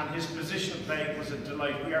 and his position play was a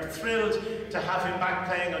delight. We are thrilled to have him back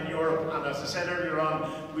playing on Europe, and as I said earlier on,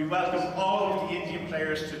 we welcome all of the Indian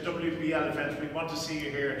players to WBL events. We want to see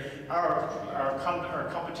you here. Our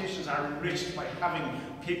competitions are enriched by having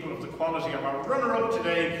people of the quality of our runner-up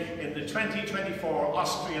today in the 2024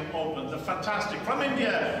 Austrian Open, the fantastic, from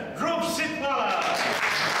India, Dhruv Sitwala.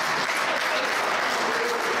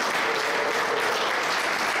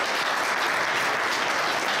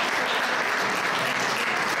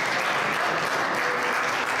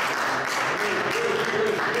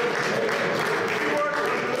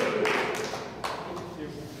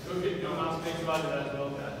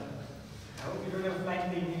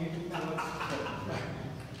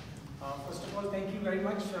 First of all, thank you very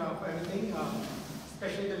much for everything,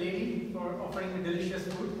 especially the lady for offering the delicious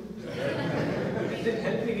food. It did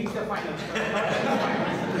help me reach the finals.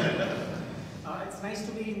 It's nice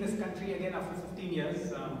to be in this country again after 15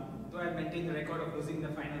 years, though I maintained the record of losing the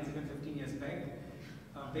finals even 15 years back.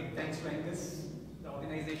 Big thanks to Angus, the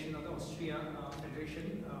organization of the Austria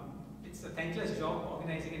Federation. It's a thankless job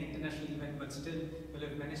organizing an international event, but still we'll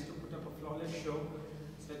have managed to put up a flawless show.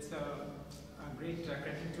 So it's a great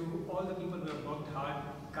credit to all the people who have worked hard,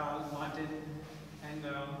 Carl, Martin, and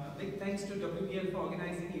a big thanks to WBL for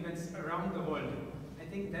organizing events around the world. I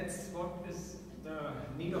think that's what is the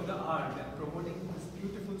need of the hour, that promoting this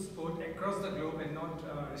beautiful sport across the globe and not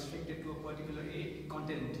restricted to a particular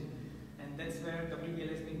continent. And that's where WBL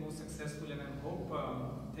has been most successful, and I hope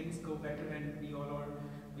things go better and we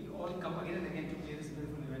all come again and again to play this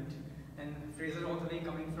beautiful event. And Fraser, all the way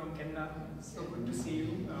coming from Canada, so good to see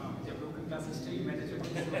you. Your broken glass history, you managed it.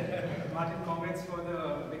 Martin, congrats for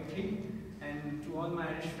the victory. And to all my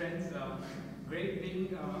Irish friends, great being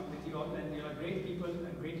with you all, and you are great people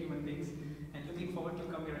and great human beings. And looking forward to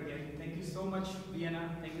come here again. Thank you so much,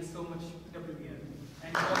 Vienna. Thank you so much, WBL.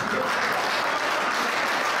 And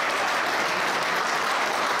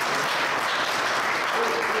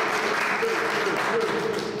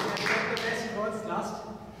last,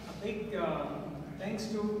 a big thanks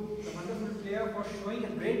to the wonderful player for showing a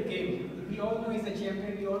great game. We all know he's a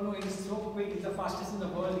champion, we all know he's so quick, he's the fastest in the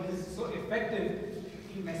world, he's so effective.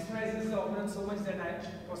 He mesmerizes the opponent so much that I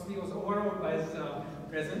personally was overawed by his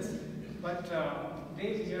presence. But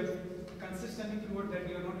Dave, you have consistently proved that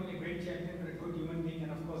you are not only a great champion, but a good human being,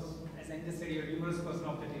 and of course, as Angus said, you're a humorous person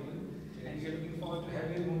off the table. And we're looking forward to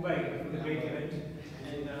having you in Mumbai for the great event.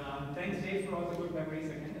 And thanks, Dave, for all the good memories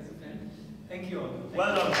again as a friend. Thank you all.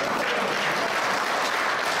 Well done.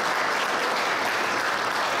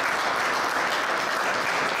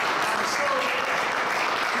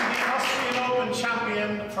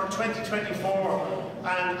 Champion for 2024,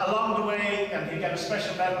 and along the way, and he'll get a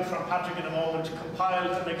special medal from Patrick in a moment, compiled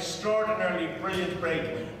an extraordinarily brilliant break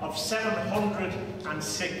of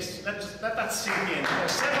 706. Let that sink in.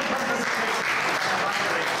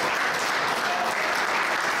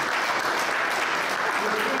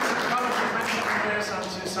 706. And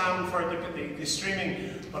to sound for the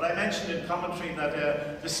streaming, but I mentioned in commentary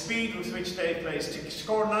that the speed with which Dave plays, to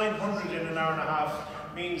score 900 in an hour and a half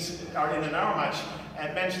means, or in an hour match,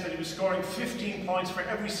 meant that he was scoring 15 points for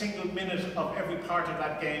every single minute of every part of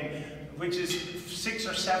that game, which is 6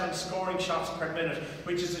 or 7 scoring shots per minute,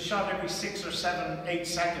 which is a shot every 6 or 7, 8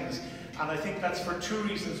 seconds. And I think that's for 2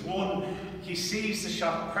 reasons. One, he sees the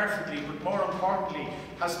shot perfectly, but more importantly,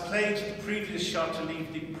 has played the previous shot to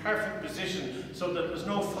leave the perfect position so that there's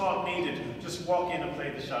no thought needed, just walk in and play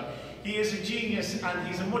the shot. He is a genius, and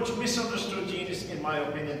he's a much misunderstood genius in my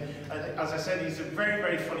opinion. As I said, he's a very,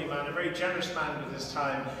 very funny man, a very generous man with his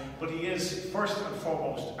time, but he is first and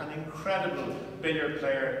foremost an incredible billiard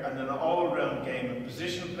player and an all-round game of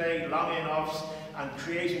position play, long in-offs, and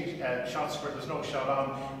creating shots where there's no shot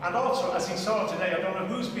on. And also, as he saw today, I don't know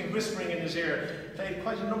who's been whispering in his ear, played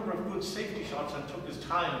quite a number of good safety shots and took his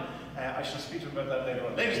time. I shall speak to him about that later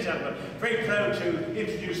on. Ladies and gentlemen, very proud to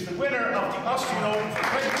introduce the winner of the Austrian Open for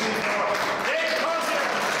 2024, Dave Causier.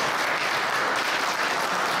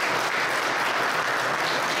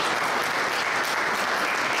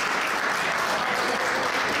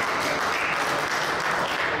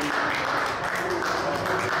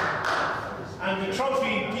 And the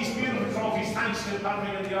trophy, these beautiful trophies, thanks to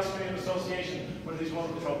Patrick and the Austrian Association for these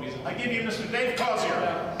wonderful trophies. I give you Mr. Dave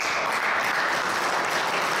Causier.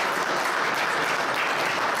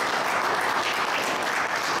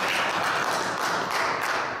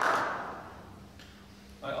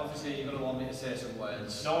 Obviously, you're going to want me to say some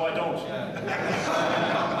words. No, I don't.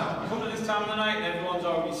 Come to this time of the night, and everyone's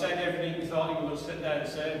already said everything we thought you were going to sit there and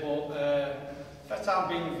say, but First time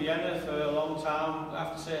being in Vienna for a long time. I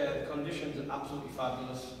have to say the conditions are absolutely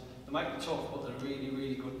fabulous. They might be tough, but they're really,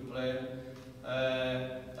 really good to play.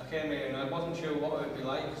 I came here and I wasn't sure what it would be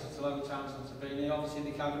like because it's a long time since I've been here. Obviously the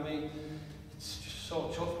academy, it's just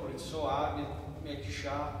so tough, but it's so hard. It makes you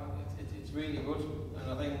sharp. It's really good,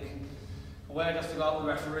 and I think aware just about the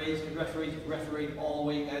referees. The referees refereed all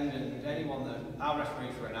weekend, and anyone that I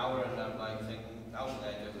refereed for an hour, and I'm like thinking, how did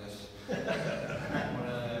they do this?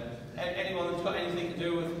 Anyone that's got anything to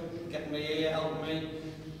do with getting me here, helping me,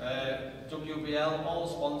 WBL, all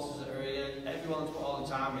the sponsors that are here, everyone that's put all the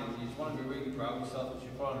time in, you just want to be really proud of yourself that you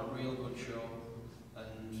put on a real good show.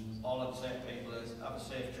 And all I'd say to people is have a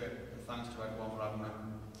safe trip, and thanks to everyone for having me.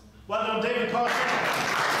 Well done, David Causier.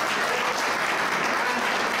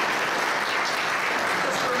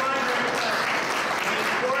 Just a reminder,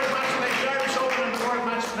 the World Match Play, the Irish Open and World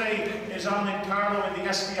Match Play is on in Carlow in the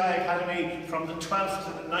SBI Academy from the 12th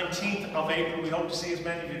to the 19th of April. We hope to see as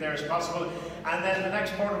many of you there as possible. And then the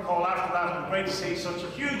next protocol after that, and great to see such a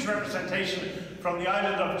huge representation from the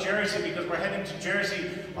island of Jersey, because we're heading to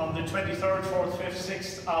Jersey on the 23rd, 4th, 5th,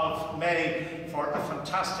 6th of May for a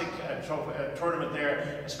fantastic tournament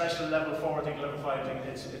there, a special level 4, I think level 5, I think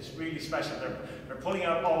it's really special. They're pulling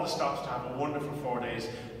out all the stops to have a wonderful 4 days.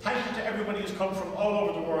 Thank you to everybody who's come from all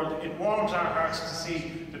over the world. It warms our hearts to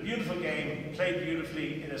see the beautiful game played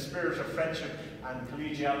beautifully in a spirit of friendship and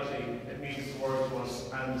collegiality. It means the world to us.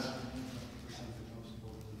 And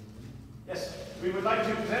yes, we would like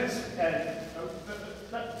to present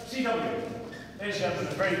CW. Ladies and gentlemen,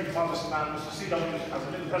 a very modest man, Mr. CW has a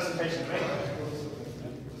little presentation to make.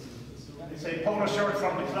 It's a polo shirt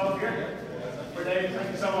from the club here. For Dave,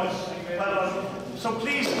 thank you so much. Well done. So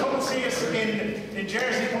please come and see us in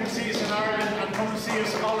Jersey, come and see us in Ireland, and come and see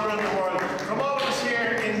us all around the world. From all of us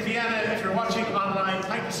here in Vienna, if you're watching online,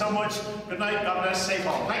 thank you so much. Good night, God bless, safe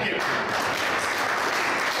home. Thank you.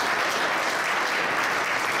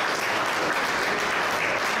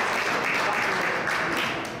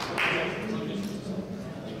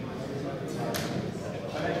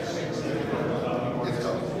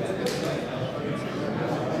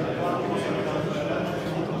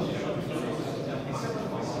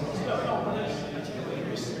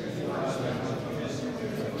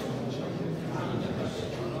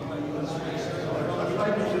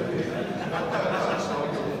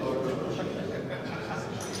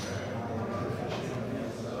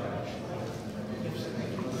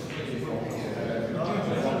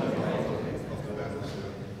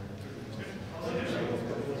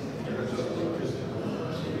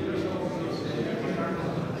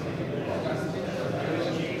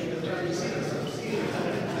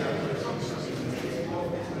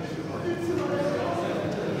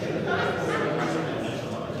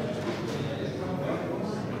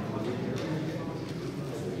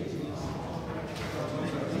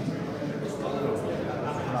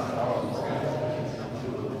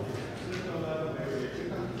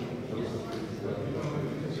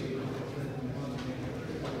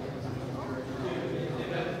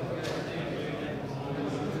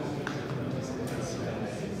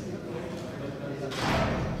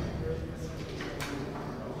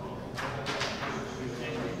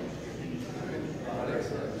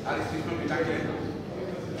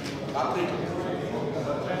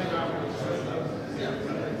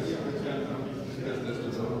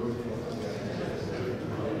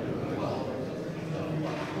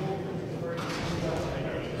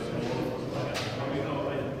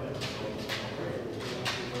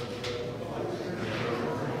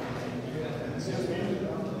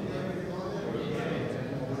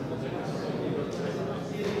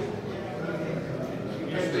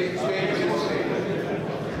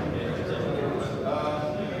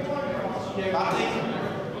 Patrick,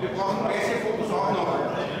 wir brauchen Pressefotos auch noch.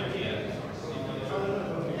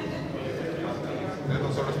 Wer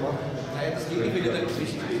soll das machen? Nein, das geht nicht wieder in der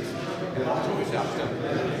Geschichte. Der macht schon, wie sie abstimmen.